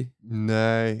ekki lengi.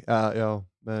 Nei,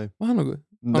 nei. Var hann okkur?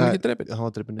 Hann var ekki drepinn? Hann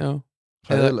var drepinn, já.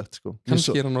 Hræðilegt, sko.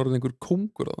 Kannski er hann orðin einhver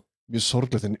kóngur á það. Mjög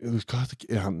sorglegt, en þú veist hvað þetta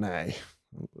er hann, nei.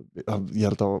 Ég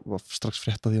held að var strax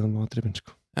frétta því að hann var drepinn,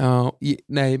 sko. Já,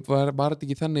 nei, var þetta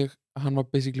ekki þannig að hann var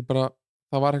basically bara,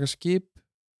 það var eitthvað skip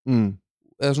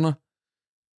eða svona,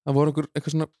 það voru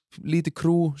eitthvað svona lítið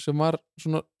crew sem var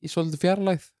svona í svolítið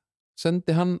fjarlægð,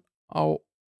 sendi hann á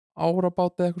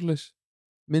árabát eða eitthvað slags,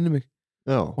 minni mig.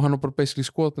 Já. Og hann var bara basically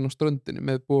skotin á ströndinu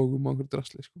með bógum og einhverju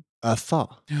drasli, sko.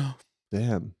 Það? Já.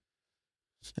 Damn.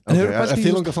 Er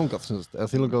þið langað þangað? Er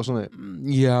þið langað á svona?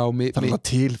 Já, það er það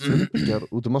til frumbyggjar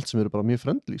út allt sem eru bara mjög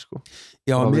friendly, sko.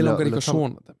 Já, mér langar eitthvað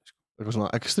svona dæmi, sko. Eitthvað svona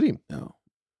extreme? Já.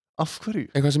 Af hverju?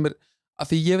 Eitthvað sem að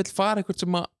því ég vil fara eitthvað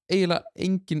sem að eiginlega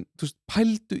enginn, þú veist,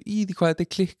 pældu í því hvað þetta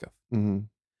er klikkað.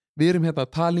 Við erum hérna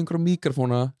að tala yngur á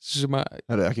mikrofóna sem að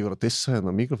Það er ekki verið að dissa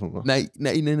hérna mikrofóna? Nei,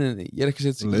 ég er ekki að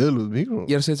segja leiðilegt mikrofóna?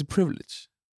 Ég er að segja þetta privilege.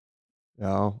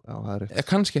 Já, það er rétt.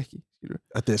 Kannski ekki, skilur.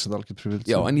 Þetta er svona algjör privilege.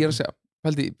 Já, en ég er að segja,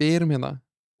 pældi, við erum hérna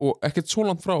og ekkert svo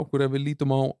langt frá okkur ef við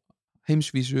lítum á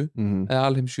heimsvísu eða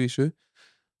alheimsvísu.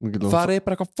 Það er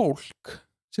bara eitthvað fólk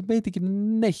sem veit ekki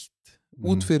neitt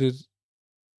út fyrir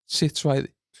sitt svæði.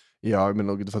 Já, ég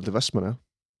meina þú getur fælt í Vestmannaeyja.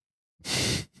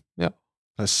 Já.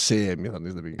 Það er semi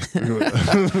þannig stefning.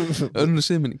 Önnur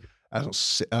semining. Það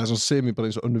er svona semi bara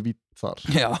eins og önnur vít þar.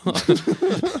 Já.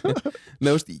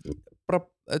 Nei, veist,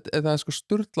 það er sko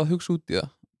sturlað hugsa út í það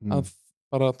að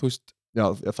bara, þú veist Já,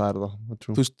 það er það.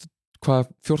 Þú veist,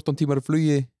 hvað 14 tímar í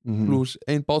flugi pluss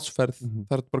ein bátsferð,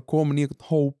 það er bara komin í einhvern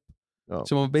hóp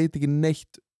sem man veit ekki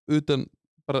neitt utan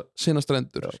bara sinna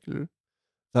strendur, skilur.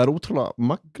 Það er útrúlega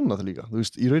magnað líka, þú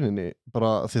veist, í rauninni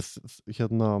bara þið, þú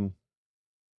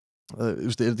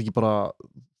veist, er þetta ekki bara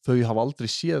þau hafa aldrei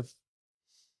séð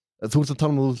þú ert að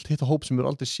tala um að þú hitta hóp sem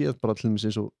eru aldrei séð bara til dæmis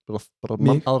eins og bara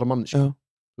aðra mannisk,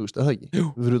 þú veist, eða ekki? Jú.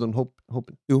 Við fyrir utan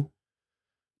hópin. Jú.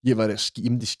 Ég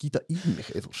myndi skýta í mig,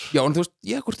 Eyþór. Já, en þú veist,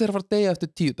 ég hvort er að fara að deyja eftir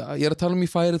 10 daga. Ég er að tala um í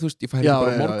færi, þú veist, ég færi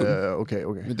bara morgun. Já, ok.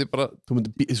 Myndi bara Þú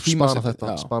myndir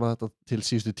spara þetta til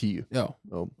síðustu 10. Já.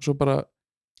 Svo bara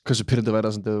Hversu pyrrandi væri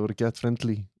það sem þau voru get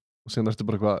friendly og síðan ertu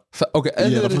bara eitthvað ok, ef ég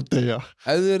þið að fara að deyja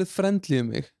verið friendly um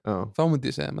mig Já, þá myndi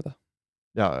ég segja þetta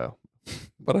já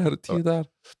bara herru 10 dagar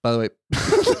By the way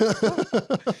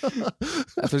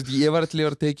þú veist, ég var til að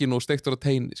vera tekin og steiktur á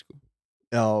teini sko.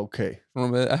 Já, ok svona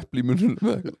með epli í munnum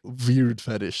Weird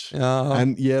fetish já. En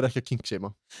ég er ekki að kink-shama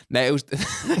nei, þú veist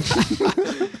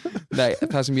nei,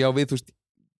 það sem ég á við, þú veist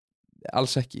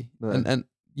alls ekki, en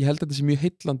ég held að þetta sé mjög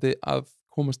heillandi að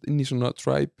komast inn í svona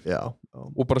tribe Já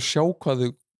og bara sjá hvað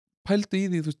þau pældu í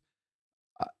því, þú veist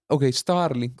ok,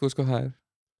 Starlink, þú veist hvað það er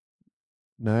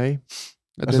Nei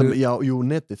þetta er Já, jú,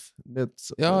 netið Net,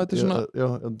 Já, þetta er svona- já,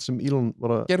 sem Elon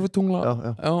var að gerfutungla Já,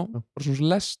 bara svona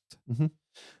lest Mhm.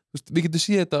 þú veist, við getum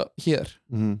séð þetta hér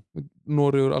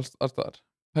Noregur alls þar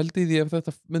pældi í því ef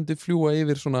þetta myndi fljúa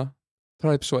yfir svona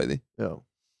tribe-svæði Já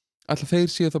ætla þeir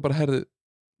séu það bara herðu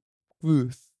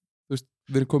Guð, þú veist,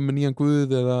 við erum komið með nýjan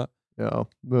Guð eða, Já,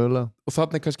 mögulega og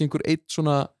þannig er kannski einhver eitt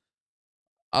svona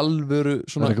alvöru Það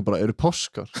svona er eitthvað bara, eru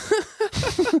páskar?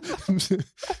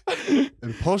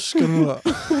 Eru páskar núna?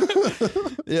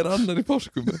 ég er annar í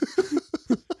páskum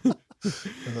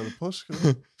Það eru páskar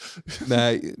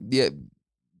nei,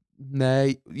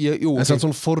 jú En samt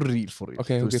svona for real Ok, Þú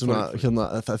ok, veist, svona, for real. hérna,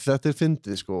 þetta er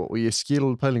fyndið sko og ég skil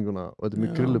alveg pælinguna og þetta er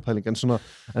mjög Já. grillu pæling en svona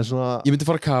ég myndi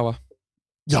fara að kafa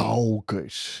Já,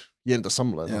 gauð Ég er þetta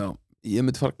samlaðið já, ég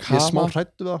myndi fara að Ég er smá kafa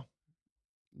hrættu við það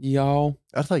já,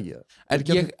 Er það ekki? en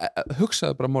ég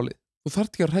hugsaði bara málið þú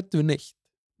þarft ekki að hrættu við neitt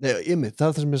Nei, Imi, það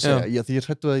er það sem ég segja Því ég er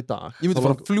hrættu við það í dag ég myndi Þá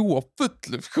fara að fljúa á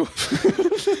fullu sko.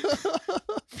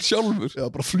 sjálfur Já,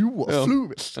 bara fljúa, Já.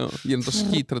 flugvill já, ég er enda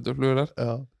skítrættur flugrar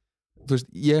Já þú veist,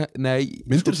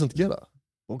 Myndir þess að gera það?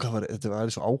 Og hvað væri, þetta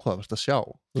væri svo áhugavert að sjá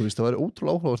Þú veist, það væri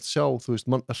ótrúlega áhugavert að sjá Þú veist,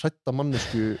 hrætta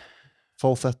mannesku fá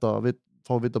þetta,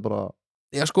 fá að vita bara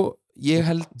já sko, ég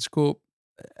held sko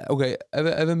ok, ef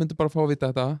við myndum bara fá að vita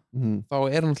þetta þá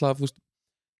er náttúrulega, þú veist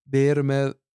við erum með,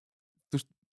 þú veist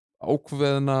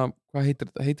ákveðina, hvað heitir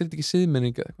þetta ekki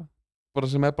siðmenning eða eitthvað bara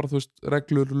sem er bara, þú veist,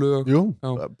 reglur, lög Jú,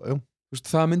 Já. jú þú veist,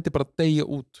 það myndi bara deyja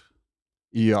út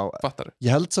Já, fattar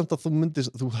ég held samt að þú myndir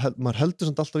maður heldur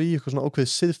samt alltaf í eitthvað svona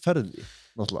ákveðið siðferði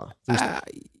náttúrulega Þú veist,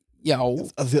 já,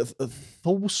 að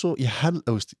þó svo ég held,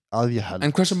 þú veist, að ég held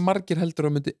en hversu margir heldur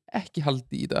að myndi ekki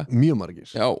haldi í það mjög margir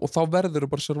já, og þá verður þú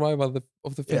bara survive of the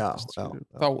Já, fittest já, skilurðu.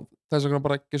 já. þá þess vegna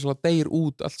bara ekki svona deyr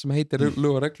út allt sem heitir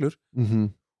lög og reglur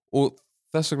og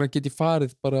þess vegna get ég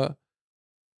farið bara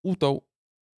út á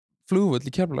flugvöll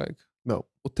í Keflavík Já.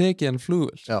 og tekið hann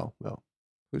flugvöll Já, þú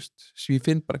veist, sem ég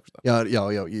finn bara einhvers já,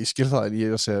 ég skil það en ég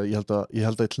er að segja, ég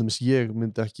held að til dæmis ég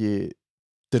myndi ekki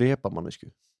drepa mannesku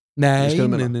nei, Ég skil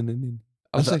að meina. nei,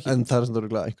 alls ekki en það er svona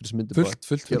örugglega einhverjum sem myndi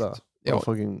fullt gera já,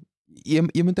 fucking, ég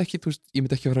myndi ekki, þú veist, ég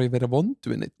myndi ekki vera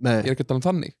vondu við neitt, nei, ég er ekki að tala um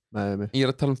þannig nei, en ég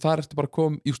er að tala um þar ertu bara að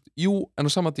koma jú, en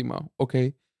á sama tíma, ok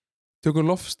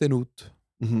tökum loftstein út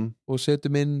og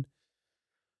setjum inn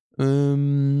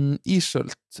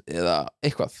ísöld eða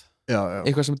eitthvað já,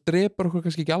 eitthvað sem drepar okkur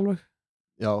kannski ekki alveg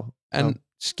já, en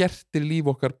skertir líf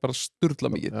okkar bara sturla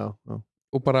mikið já,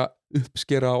 og bara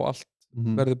uppskera á allt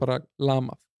verður bara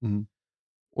lamað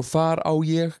og þar á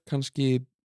ég kannski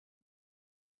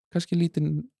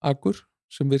lítinn agur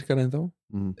sem virkar ennþá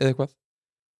eða eitthvað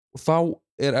og þá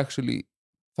er actually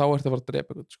þá ert að fara að drepa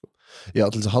eitthvað sko. já,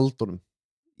 til þess að haldunum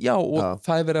já og Já.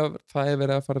 það er verið að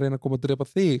fara að reyna að koma að drepa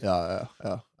þig já,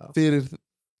 fyrir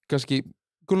kannski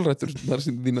gulrættur þar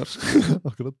sem þínar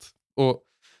akkurat og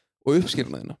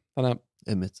uppskýrna þína þannig að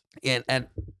einmitt en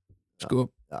sko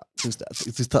Já, þú veist,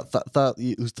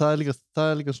 það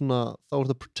er líka svona þá er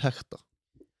það að protecta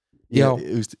Já.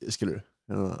 Þú veist, skilur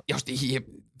já, ég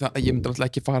myndi alltaf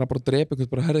ekki fara bara að drepa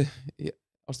eitthvað bara, herri,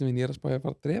 ástin mín, ég er að spája að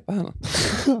fara að drepa þennan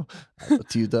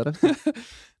 10 dagar eftir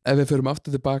ef við förum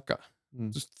aftur tilbaka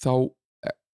þú veist, þá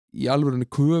í alvörunni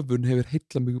köfun hefur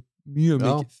heillað mig mjög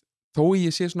Já. mikið þó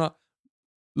ég sé svona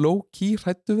low-key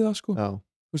hrættu við það sko Já,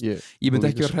 ég myndi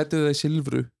ekki vera hrættu við það í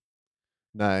silfru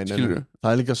nei, skilurðu? það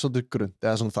er líka svolítið grunnt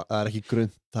eða svona, það er ekki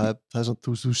grunnt það er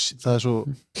svona, það er svo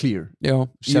clear já,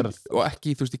 Sérð. og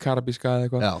ekki þú veist í karabíska eða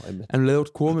eitthvað Já, einmitt en leður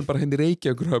komin bara henni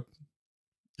Reykjavíkur höfn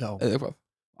Já, eða eitthvað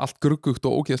allt gruggugt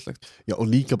og ógeðslegt já, og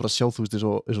líka bara sjá, þú veist,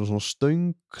 eins og svona stöng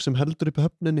sem heldur upp í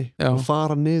höfninni Já. og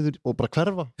fara niður og bara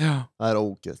hverfa já, það er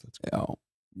ógeðslegt, sko. já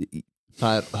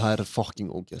það er fucking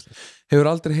ógeðslegt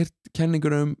hefur aldrei heyrt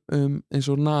kenningur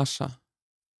eins og NASA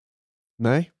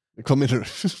Nei, hvað minnur?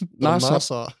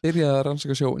 NASA. Byrjaði að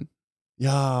rannsaka sjóin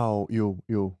Já, jú,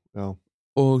 já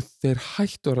og þeir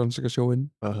hættu að rannsaka sjóin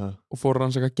og fóru að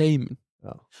rannsaka geimin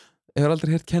Já. hefur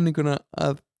aldrei heyrt kenninguna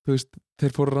að þú veist,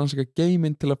 þeir fóru að rannsaka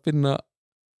geimin til að finna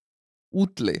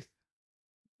útleið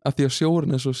af því að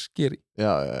sjórinn svo skeri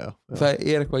já. það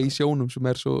eitthvað í sjónum sem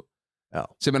svo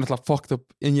sem náttúrulega fucked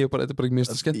up en þetta bara ekki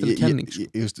mjög skemmtileg kenning sko.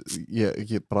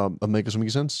 ég bara að make svo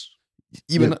mikið sens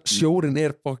ég meina sjórinn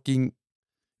fucking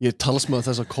ég talsmaður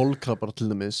þess að kolkrabbar til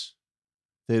dæmis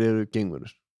þeir eru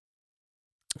gengurur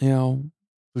já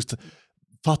þú veist,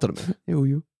 fattar mig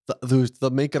jú.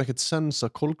 Það meikar ekkert sens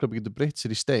að kolkrabbi getur breytt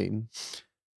sér í stein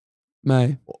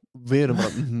nei og við erum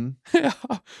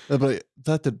bara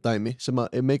þetta dæmi sem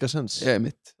að meika sens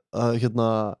mitt að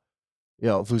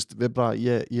já, þú veist,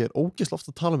 ég ógeðslega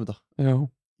ofta að tala um þetta já.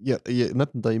 ég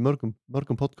nefndi þetta í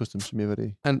mörgum podcastum sem ég verið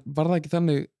í en var það ekki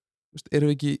þannig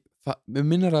erum við ekki, við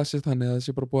minnir að það sé þannig að það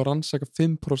sé bara búið að rannsaka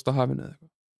 5% af hafinu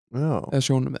eða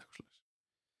sjónum eða eitthvað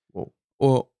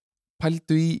og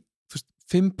pældu í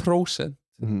 5%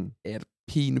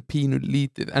 pínu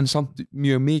lítið en samt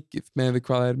mjög mikið með við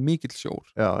hvað er mikill sjór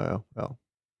já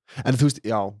en þú veist,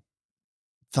 já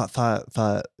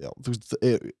það já, þú veist,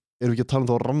 erum við ekki að tala um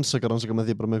þá að rannsaka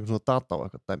með því bara með eitthvað svona data og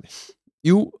eitthvað dæmi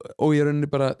jú, og ég rauninni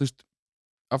bara, þú veist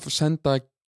að senda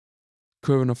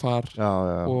köfun og far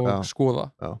og skoða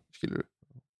skilur,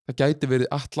 það gæti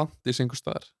verið Atlantis einhver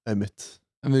staðar einmitt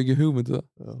en við ekki hugmyndu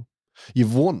það ég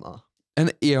vona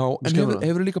en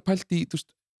hefur líka pælt í þú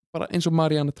veist, bara eins og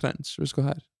Mariana Trench, veist hvað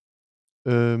það er?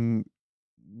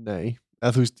 Nei,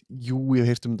 eða þú veist, jú, ég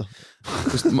hef heyrt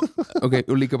þetta ok,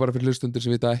 og líka bara fyrir hlustundur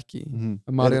sem vita ekki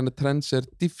að Mariana Trench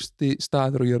dýpsti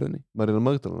staður á jörðinni Mariana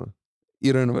Magdalena?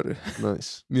 Í raun og veru,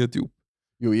 mjög djúp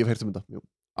jú, ég hef heyrt þetta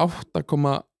 8,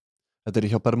 þetta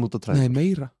hjá Bermuda Triangle nei,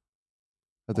 meira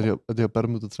þetta hjá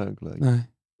Bermuda Triangle,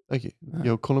 ekki?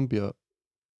 Hjá Kolumbía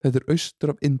þetta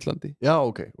austur af Indlandi já,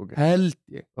 ok held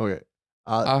ég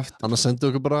annars sendu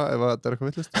okkur bara ef þetta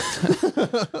eitthvað villist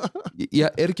já,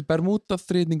 ekki Bermuda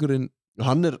þriðningurinn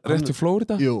rétt til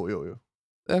Flórida jú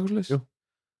eitthvað slags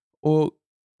og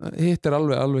hitt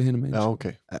alveg hinum eins já, ok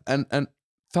en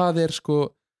það sko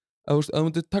að þú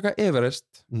myndir taka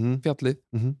Everest fjallið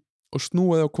og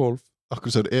snúa þig á hvolf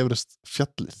akkur sér Everest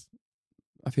fjallið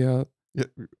af því að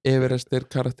Everest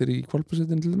karakter í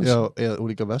hvolpasveitinu til dæmis já, og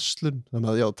líka verslun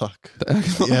þannig að já, takk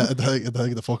þetta hefði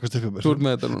ekki að fokast upp mér þú ert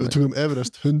með þetta núna við tungum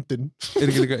Everest hundin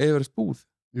ekki líka Everest búð?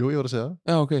 jú, ég var að segja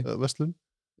já, ok verslun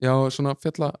já, svona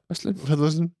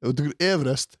fjallaverslun við tungum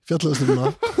Everest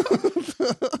fjallaverslununa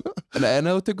en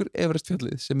ef þú tekur Everest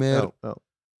fjallið sem já.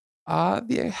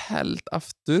 Að ég held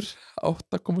aftur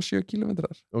 8,7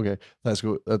 kilometrar ok, það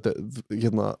sko þetta, ég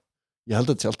held að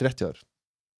þetta sé allt rétt hjá þér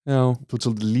já þú ert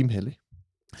svolítið límheili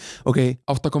ok,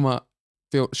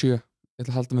 8,7 ég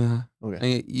ætla að halda með það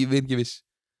en ég veit ekki viss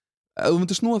ef þú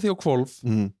myndir snúa því á hvolf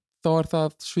þá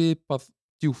það svipað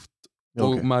djupt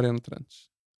og Mariana Trench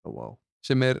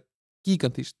sem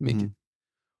gigantískt mikið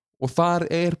og þar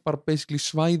bara basically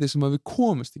svæði sem að við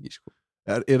komumst ekki sko.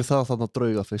 Er það þarna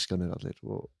drauga fiskanir allir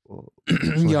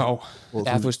já,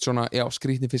 eða þú veist svona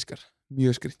skrýtni fiskar,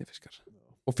 mjög skrýtni fiskar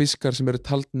og fiskar sem eru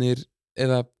taldnir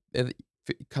eða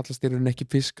kallast ekki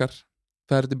fiskar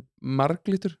það þetta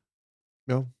marglitur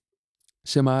já.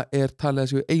 sem að talið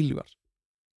að séu eilífar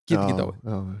get ekki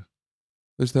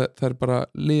dáið það bara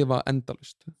lifa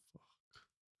endalaust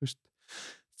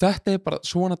þetta bara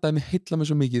svona dæmi heilla mig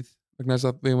svo mikið vegna þess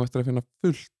að við höfum eftir að finna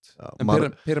fullt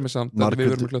en pera mig samt að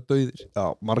við verum mjög döðir já,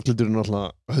 marglitur er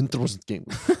náttúrulega 100%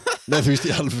 game nei, þú veist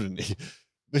í alvörunni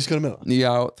veist hvað með það?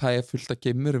 já, það fullt að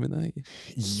gemurum minna ekki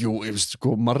jú, ég veist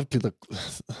sko marglita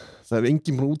það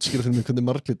enginn búin að útskýra fyrir mig hvernig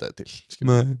marglita til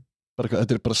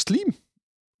þetta bara slím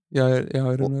já,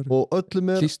 og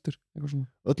öllum klístur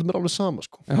öllum alveg sama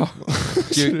sko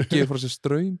gefur frá sér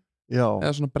straum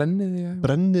eða svona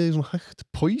brenniði svona hægt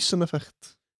poison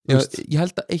effect ég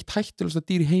held að eitt hættulegasta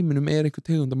dýr í heiminum einhver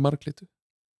tegund af marglitu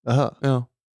já,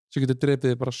 sem getur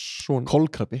drepið bara svona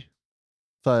kolkrabbi,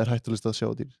 það hættulegast að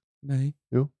sjá dýr nei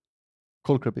jú,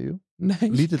 kolkrabbi, jú nei.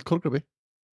 Lítill kolkrabbi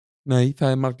nei,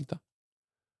 það marglita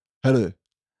herruðu,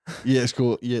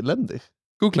 ég lemdi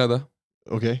googla það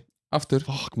ok, aftur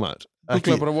fuck maður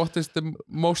googla bara what is the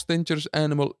most dangerous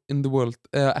animal in the world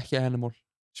eða ekki animal,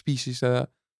 species eða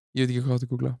ég veit ekki hvað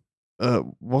það googla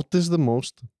what is the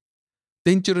most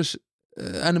dangerous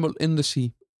animal in the sea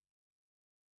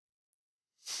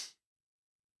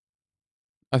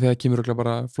af því að það kemur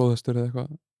bara flóðastur eða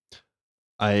eitthvað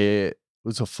þú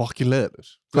ert svo fucking leðilur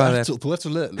þú ert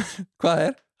svo leðilur hvað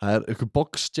er? það eitthvað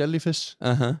box jellyfish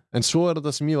en svo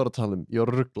þetta sem ég var að tala um ég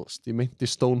var rugglast, ég meinti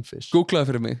stonefish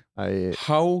googlaði fyrir mig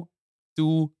how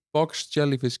do box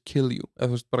jellyfish kill you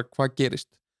eða þú veist bara hvað gerist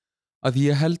að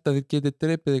ég held að þið geti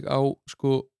drepið þig á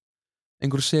sko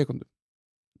einhverju sekundum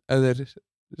eða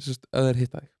þeir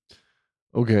hitta þig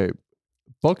ok,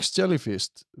 Box jellyfish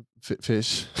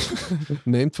fish,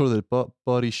 named for their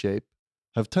body shape,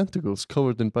 have tentacles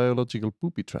covered in biological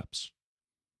booby traps.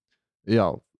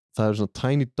 Já, það svona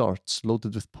tiny darts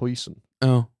loaded with poison.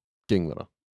 Já. Geimvera.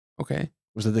 Ok.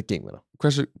 Þetta geimvera.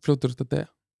 Hversu fljótur þetta deyja?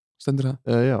 Stendur það?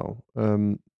 Já.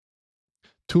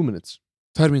 2 minutes.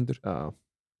 2 mínútur. Já.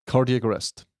 Cardiac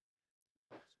arrest.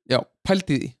 Já,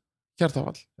 pældi því.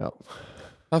 Hjartafall. Já.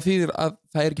 Það þýðir að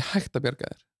það ekki hægt að bjarga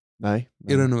þér. Nei. Í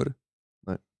raun og veru.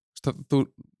 Nei. Þú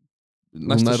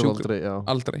næsta sjúkur. Aldrei, já.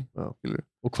 Aldrei. Já.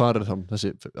 Og hvað það? Þessi,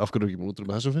 af hverju er ekki múin út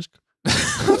með þessum fisk? Af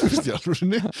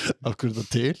hverju er það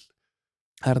til?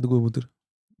 Það þetta góð mútur.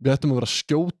 Við ættum að vera að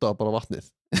skjóta bara vatnið.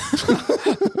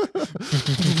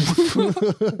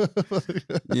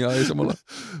 Já, ég sammála.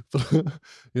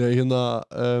 Já, en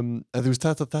þú veist,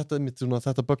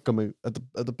 þetta bugga mig,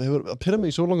 þetta hefur að pirra mig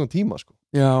í svo langan tíma, sko.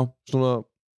 Já. Svona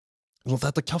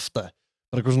þetta kjaftaði,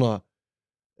 bara eitthvað svona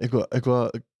eitthvað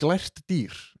glært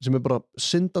dýr sem er bara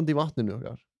syndandi í vatninu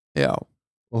okkar. Já.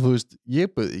 Og þú veist, ég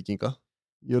bauð ekki inga,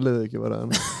 ég leiði ekki að vera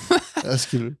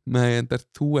skilur. Nei, en það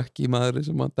þú ekki maður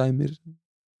sem að dæmir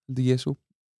Jesú.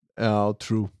 Já,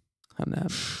 true.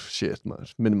 Shit,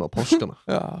 maður, minnum á páskana.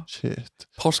 Já. Shit.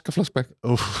 Páskaflashback.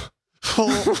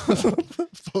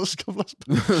 Páskaflashback.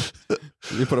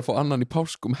 Ég bara að fá annan í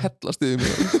páskum hellast yfir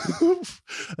mig.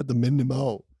 Þetta minnum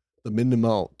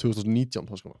á 2019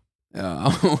 páskana. Já.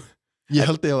 Ég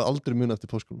held að ég hafi aldrei munið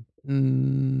eftir páskunum.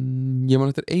 Ég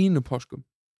man eftir einu páskum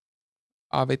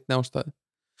af einni ástæðu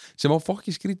sem á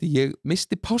fokki skríti. Ég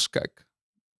misti páskaegg.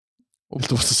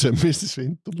 Þú varst að segja misti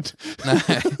sveindóminn.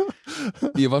 Nei,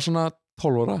 ég var svona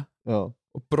 12 ára. Já.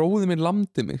 Og bróði minn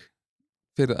lamdi mig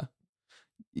fyrir það.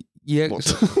 Ég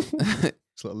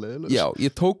Svo leiðilegs. Já, ég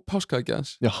tók páskaeggið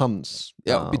hans. Já, hans.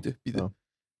 Já, býtu.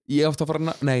 Ég átti að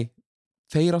fara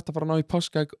þeir átti að fara að ná í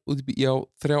páskaegg út í bíl. Ég á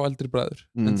 3 eldri bræður,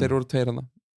 en þeir voru 2 hana.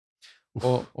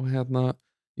 Og ég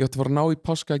átti að fara að ná í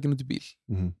páskaeggin út í bíl.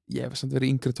 Ég hef samt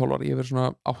verið yngri 12 ára, ég hef verið svona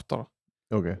 8 ára.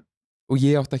 Ok. Og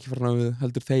ég átti ekki að fara að ná við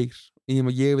heldur þeir.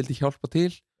 Ég vildi hjálpa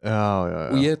til. Já.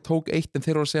 Og ég tók 1 en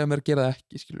þeir voru að segja mér að gera það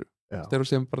ekki, skilur. Þeir voru að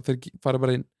segja mér þeir fara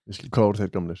bara inn. Hvað voru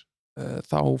þeir gamlir?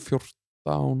 Þá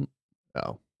 14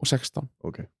 og 16.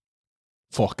 Ok.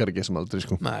 Fokkar ekki sem aldrei,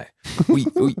 sko. Nei.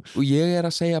 Og ég er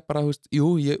að segja bara, þú veist, jú,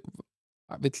 ég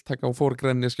vill taka á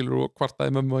fórgrenni, skilur, og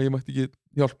kvartaði mömmu að ég mætti ekki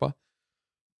hjálpa.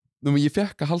 Nú, ég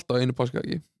fekk að halda á einu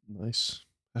páskaeggi. Nice.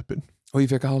 Heppin. Og ég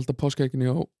fekk að halda páskaegginni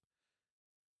á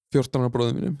 14 ára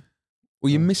bróðum mínum. Og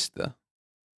ég misti það.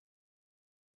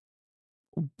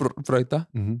 Og brauta.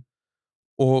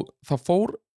 Og það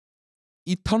fór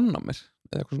í tanna mér,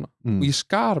 eða eitthvað svona. Og ég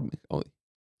skar mig á því.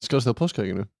 Skarst þið á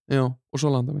páskaegginu? Já, og svo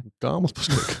landaði mig. Gamalt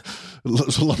páskaegg.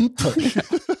 Svo landaði mig.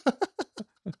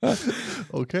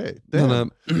 Ok,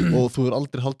 og þú er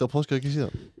aldrei haldið á páskaeggi síðan?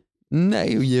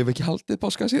 Nei, og ég hef ekki haldið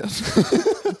páskaegg síðan.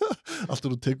 Alltaf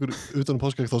þú tekur utan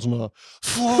páskaegg þá svona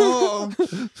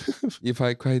Ég fæ,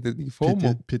 hvað heitir þetta ekki? FOMO?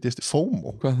 PTSD, FOMO?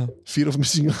 Hvað er það? Fear of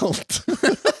missing out.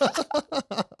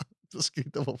 Það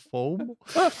skrýta á FOMO.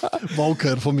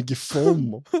 Vákaður fór mikið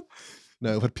FOMO.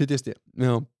 Nei, þú fær PTSD.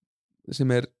 Já, sem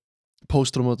er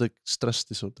post-traumatic stress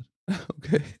disorder. Ok,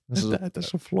 þetta er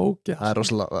svo flókið. Það er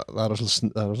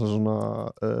rosalega svona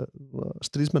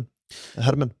stríðsmenn,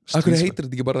 hermenn. Akkur heitir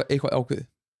þetta ekki bara eitthvað ákveðið?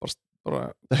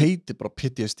 Það heitir bara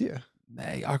PTSD.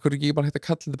 Nei, akkur ekki bara hægt að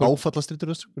kalla þetta bara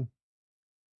áfallastreitur öskun.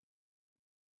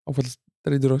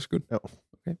 Áfallastreitur öskun. Já.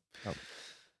 Okay. Já.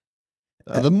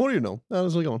 The more you know. Það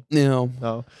er svo gaman. Já.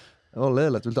 Já,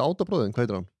 leiðilegt. Viltu áta bróðin? Hvað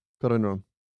heitir hann? Hvað raunir hann?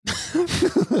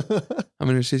 Hann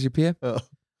minnur CCP. Já.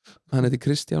 Hann heitir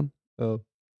Kristján. Já.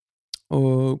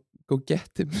 Og go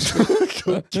get him.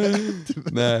 Go get him.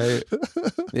 Nei,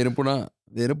 við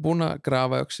erum búin að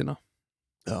grafa öxina.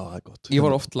 Já, það er gott. Ég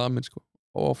var oft lamin, sko.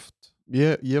 Oft.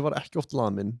 Ég var ekki oft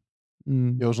lamin.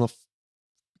 Ég var svona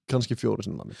kannski 4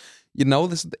 sinni lamin. Ég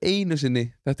náði þess að einu sinni.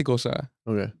 Þetta er góð saga.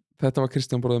 Ok. Þetta var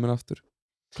Kristján bróðið minn aftur.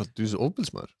 Hvað, þú er þessi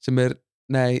ofbilsmaður? Sem er,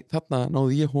 nei, þarna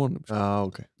náði ég honum, sko. Já,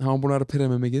 ok. Hann var búin að vera að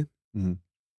pirra mig mikið.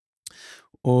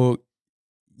 Og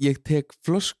ég tek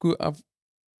flösku af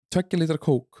 2 litra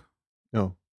kók. Já.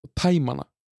 Og tæma hana.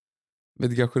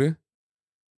 Veit ekki af hverju.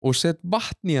 Og set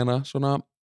vatn í hana svona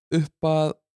upp að,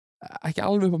 ekki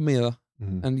alveg upp að miða,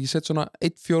 en ég set svona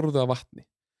 1/4 af vatni.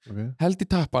 Okay. Held í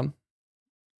tappan,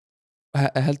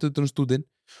 held utan stúdinn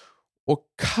og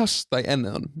kasta í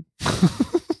ennið hann.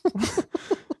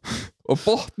 Og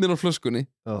botnin á flöskunni,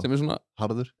 sem er svona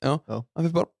harður, hann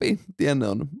fyrir bara beint í ennið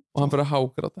hann og hann fyrir að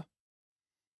hágráta.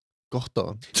 Gott á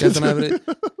hann. Ég held hann að verið,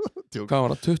 hvað var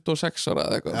það, 26 ára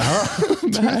eða eitthvað? Já,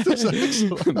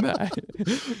 26 ára. Nei,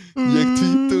 ég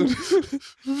 20.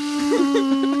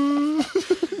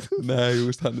 Nei, þú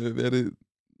veist, hann hefur verið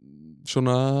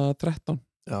svona 13.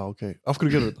 Já, ok. Af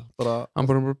hverju gerðu þetta? Bara, Hann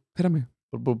bara pyrra mig.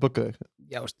 bara búið að bugga þig?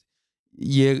 Já, veist,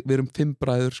 við erum 5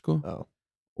 bræður, sko. Já.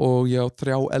 Og ég á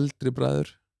 3 eldri bræður.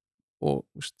 Og,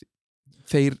 veist,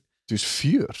 þeir... Þú veist,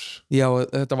 4? Já,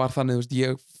 þetta var þannig, þú veist, ég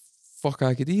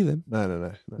fokkaði ekkert í þeim. Nei.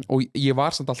 Og ég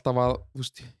var samt alltaf að, þú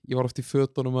veist, ég var oft í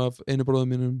fötunum af einu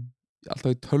bróðum mínum,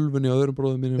 alltaf í tölvunni á öðrum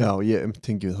bróðum mínum. Já, ég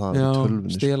tengi við það í tölvunni.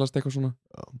 Já, stelast eitthvað svona.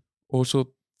 Já. Og svo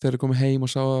þegar ég komið heim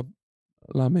og sá að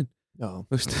laga minn. Já.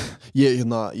 Þú veist.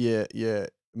 Ég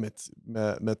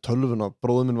með tölvuna,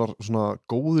 bróður minn var svona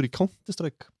góður í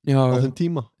Counter-Strike á þeim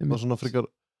tíma. Það var svona frekar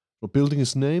building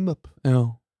his name up. Já.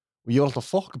 Og ég var alltaf að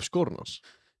fokka upp skórun hans.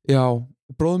 Já,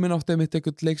 bróður minn átti einmitt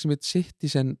eitthvað leik sem heit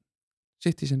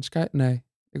Citizen Sky, nei,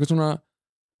 eitthvað svona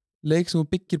leik sem þú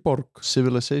byggir borg.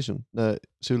 Civilizations.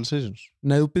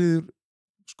 Nei, þú byggir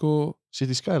sko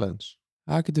City Skylines.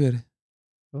 Það getur verið.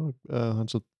 Já,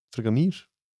 hann svo frekar nýr.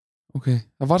 Ok,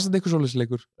 það var samt eitthvað svoleiðis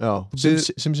leikur. Já,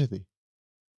 SimCity.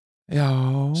 Já.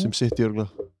 SimCity örgulega.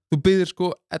 Þú byggir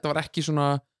sko, þetta var ekki svona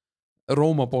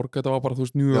Rómaborg, þetta var bara, þú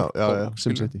veist, New York. Já,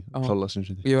 SimCity, klálega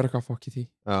SimCity. Ég var eitthvað fokk í því.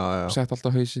 Já. Sett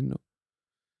alltaf hausinn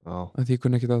og því ég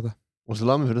kunni ekkert á þetta. Og þú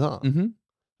laði mig fyrir það?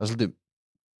 Það er svolítið,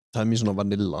 það er mjög svona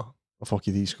vanilla að fokk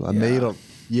í því, sko. Það er meira,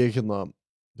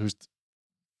 þú veist,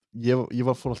 ég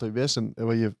var fór alltaf í vesen ef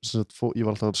ég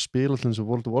var alltaf að spila til þessu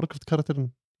World of Warcraft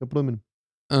karakterinn hjá bróðum mínum.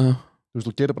 Þú veist,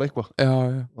 þú gerir bara eitthvað. Já.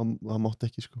 Það mátti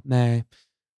ekki, sko. Nei,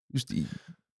 þú veist,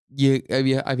 ef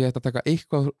ég ætti að taka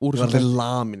eitthvað úr ég var ekki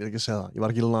lamin, ég er ekki að segja það ég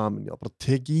var ekki lamin, ég var bara að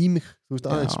teki í mig þú veist,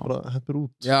 aðeins bara heppur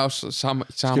út já, sama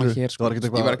hér, sko.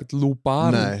 Ég var ekkert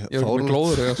lúbar ég var ekki með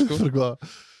glóður sko.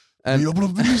 Ég var bara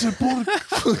að vinna sér borg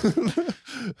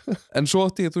en svo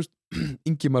átti ég, þú veist,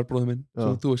 Ingimar bróður minn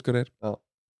sem þú veist hvað er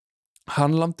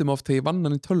hann lamdi mig oft þegar ég vann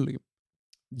hann í tölvuleikjum.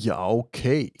 Já, ok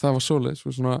það var svoleiðis,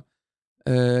 svona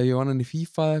ég vann hann í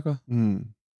FIFA eða eitthvað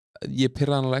ég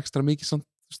pirraði hann alveg ekstra mikið samt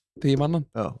þegar ég vann hann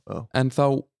en þá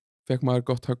fekk maður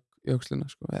gott högg í öxlina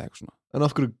sko, eða eitthvað svona. En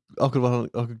af hverju var hann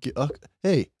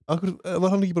var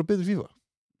hann ekki bara betur FIFA?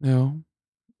 Já,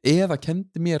 eða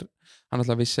kendi mér hann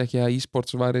alltaf vissi ekki að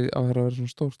e-sports væri á að vera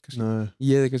svona stórt ég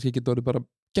hefði kannski ekki orðið bara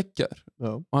geggjaður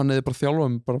og hann hefði bara þjálfað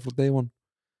mig bara frá day one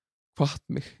hvatt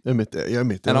mig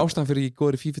en ástæðan fyrir ég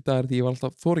góður í FIFA dagar því ég var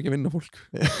alltaf þor ekki að vinna fólk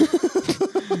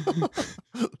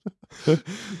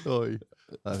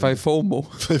Fæ FOMO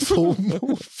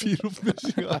fyrir upp með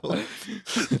sig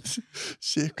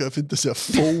sé hvað að finna sig að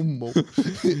FOMO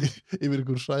yfir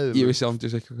einhver hræður ég vissi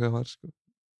ámdjus ekki hvað það var sko.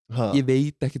 Ég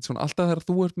veit ekkert svona alltaf þegar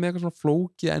þú ert með eitthvað svona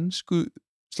flókið ensku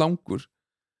slangur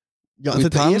já, og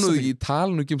ég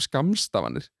tala nú ekki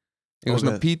skammstafanir eitthvað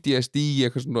svona PTSD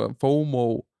eitthvað svona FOMO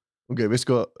ok, veist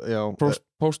hvað, já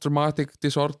post-traumatic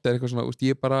disorder, eitthvað svona,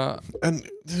 ég bara en,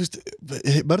 þú veist,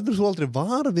 verður þú aldrei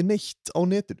var við neitt á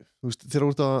netinu, þú veist, þegar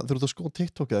þú ert að skoða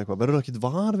TikTok eða eitthvað, verður þú ekkert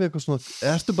var við eitthvað svona,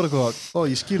 ertu bara eitthvað,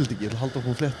 ég skildi ekki, ég vil halda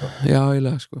okkur flétta já,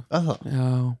 eiginlega, sko eða? Já,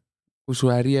 og svo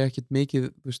er ég ekkert mikið,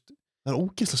 þú veist það er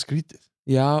ógeðslega skrítið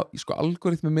já, sko,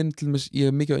 algoritmi minn til dæmis, ég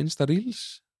er mikið á Insta Reels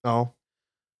já,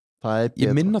 það er betra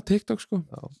ég minn á TikTok, sko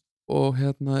já. Og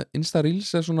Insta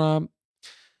Reels er svona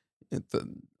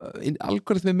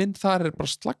algoritmi minn þar er bara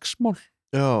slagsmál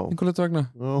einhvern veit vegna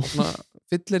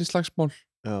fyllir í slagsmál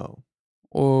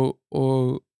og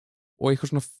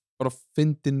eitthvað svona bara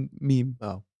fyndin mím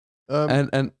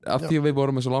en af því að við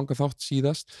vorum með svo langa þátt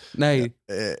síðast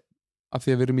af því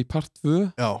að við erum í part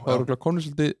 2 það er komið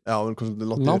svolítið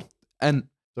langt en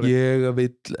ég vil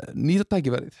nýta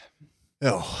tækifærið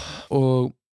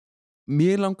og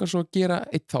mér langar svo að gera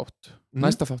eitt þátt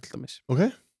næsta þátt til dæmis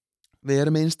við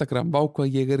erum með Instagram, vákvað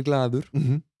ég er glaður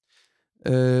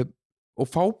og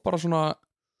fá bara svona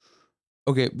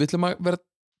við ætlum að vera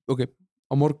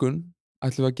á morgun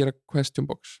ætlum við að gera question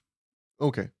box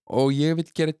og ég vil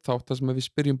gera eitt þátt þar sem við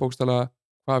spyrjum bókstaflega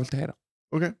hvað viltu heyra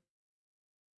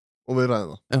og við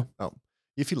ræðum það já.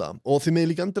 Ég fíla það og þið með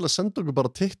líka endilega senda okkur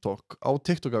bara TikTok á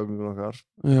TikTok-afgöngunum okkar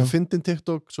fyndin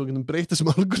TikTok, svo getum breyta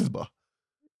sem algoritma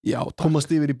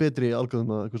komast yfir í betri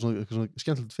algoritma eitthvað svona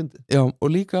skemmtilegt fyndið já, og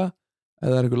líka ef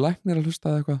það er einhver læknir að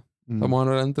hlusta eða eitthvað þá má hann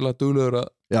vera endilega duglegur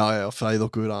að fræða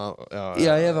okkur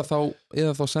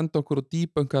eða þá senda okkur og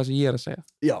debunka það sem ég er að segja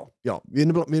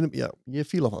ég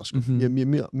fíla það sko.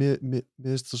 Mér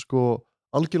finnst það sko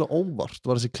algjörlega óvart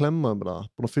var þessi klemma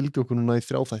búin að fylgja okkur núna í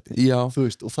 3 þætti þú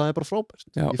veist, og það er bara frábært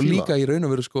og líka í raun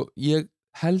og veru sko, ég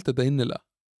held þetta innilega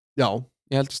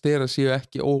ég held að stera séu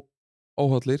ekki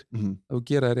óhallir ef þú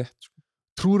gera það rétt sko.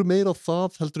 Trúir meira á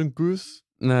það heldur en Guð?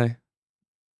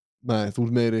 Nei, þú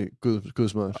ert meiri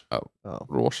guðsmaður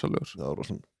rosalegur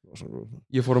rosalega.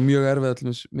 Ég fór á mjög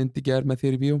erfið myndi ger með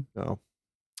þér í bíó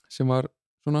sem var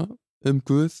svona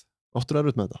Guð. Áttur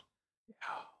erfitt með þetta?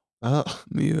 Já.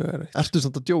 Mjög erfitt. Ertu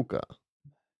samt að djóka?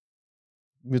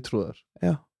 Mjög trúðar?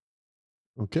 Já.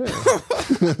 Ok.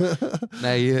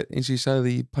 Nei, eins og ég sagði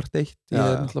í part 1, ég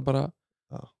náttúrulega bara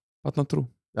barnatrú.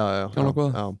 Já. Gamla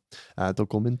góða. Þetta var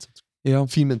góð mynd. Já.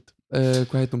 Fín mynd.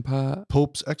 Hvað heitum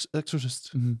Pope's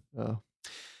Exorcist. Já.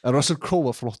 Russell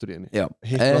Crowe var flottur í henni. Já.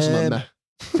 Hitt var svona með.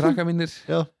 Krakka mínir,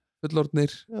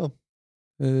 fullorðnir. Já.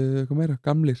 Hvað meira?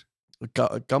 Gamlir.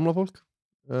 Gamla fólk.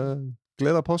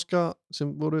 Gleða páska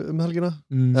sem voru helgina.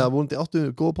 Eða vonandi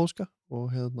áttu góða páska og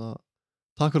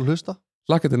takk fyrir að hlusta.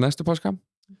 Hlakka til næstu páska.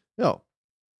 Já.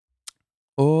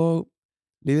 Og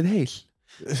lifið heil.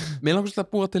 Mér langar svolítið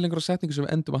að búa til einhverja setningu sem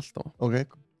við endum alltaf á. Ok.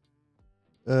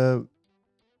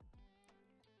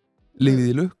 Lifið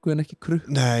í lukku en ekki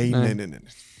krukku. Nei.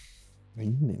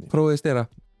 Prófið stera.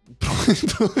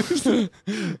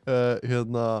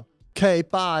 Okay,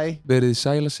 bye. Verið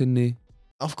sæla sinni.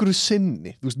 Af hverju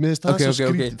sinni? Þú veist, mér finnst það svo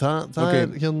skrítið. Það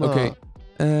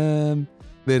er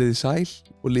verið sæl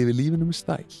og lifið lífinu með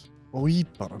stæl. Ói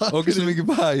bara. Ok, sem ekki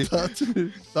bye. Bye.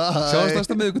 Sjáumst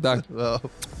næsta miðvikudag. Já.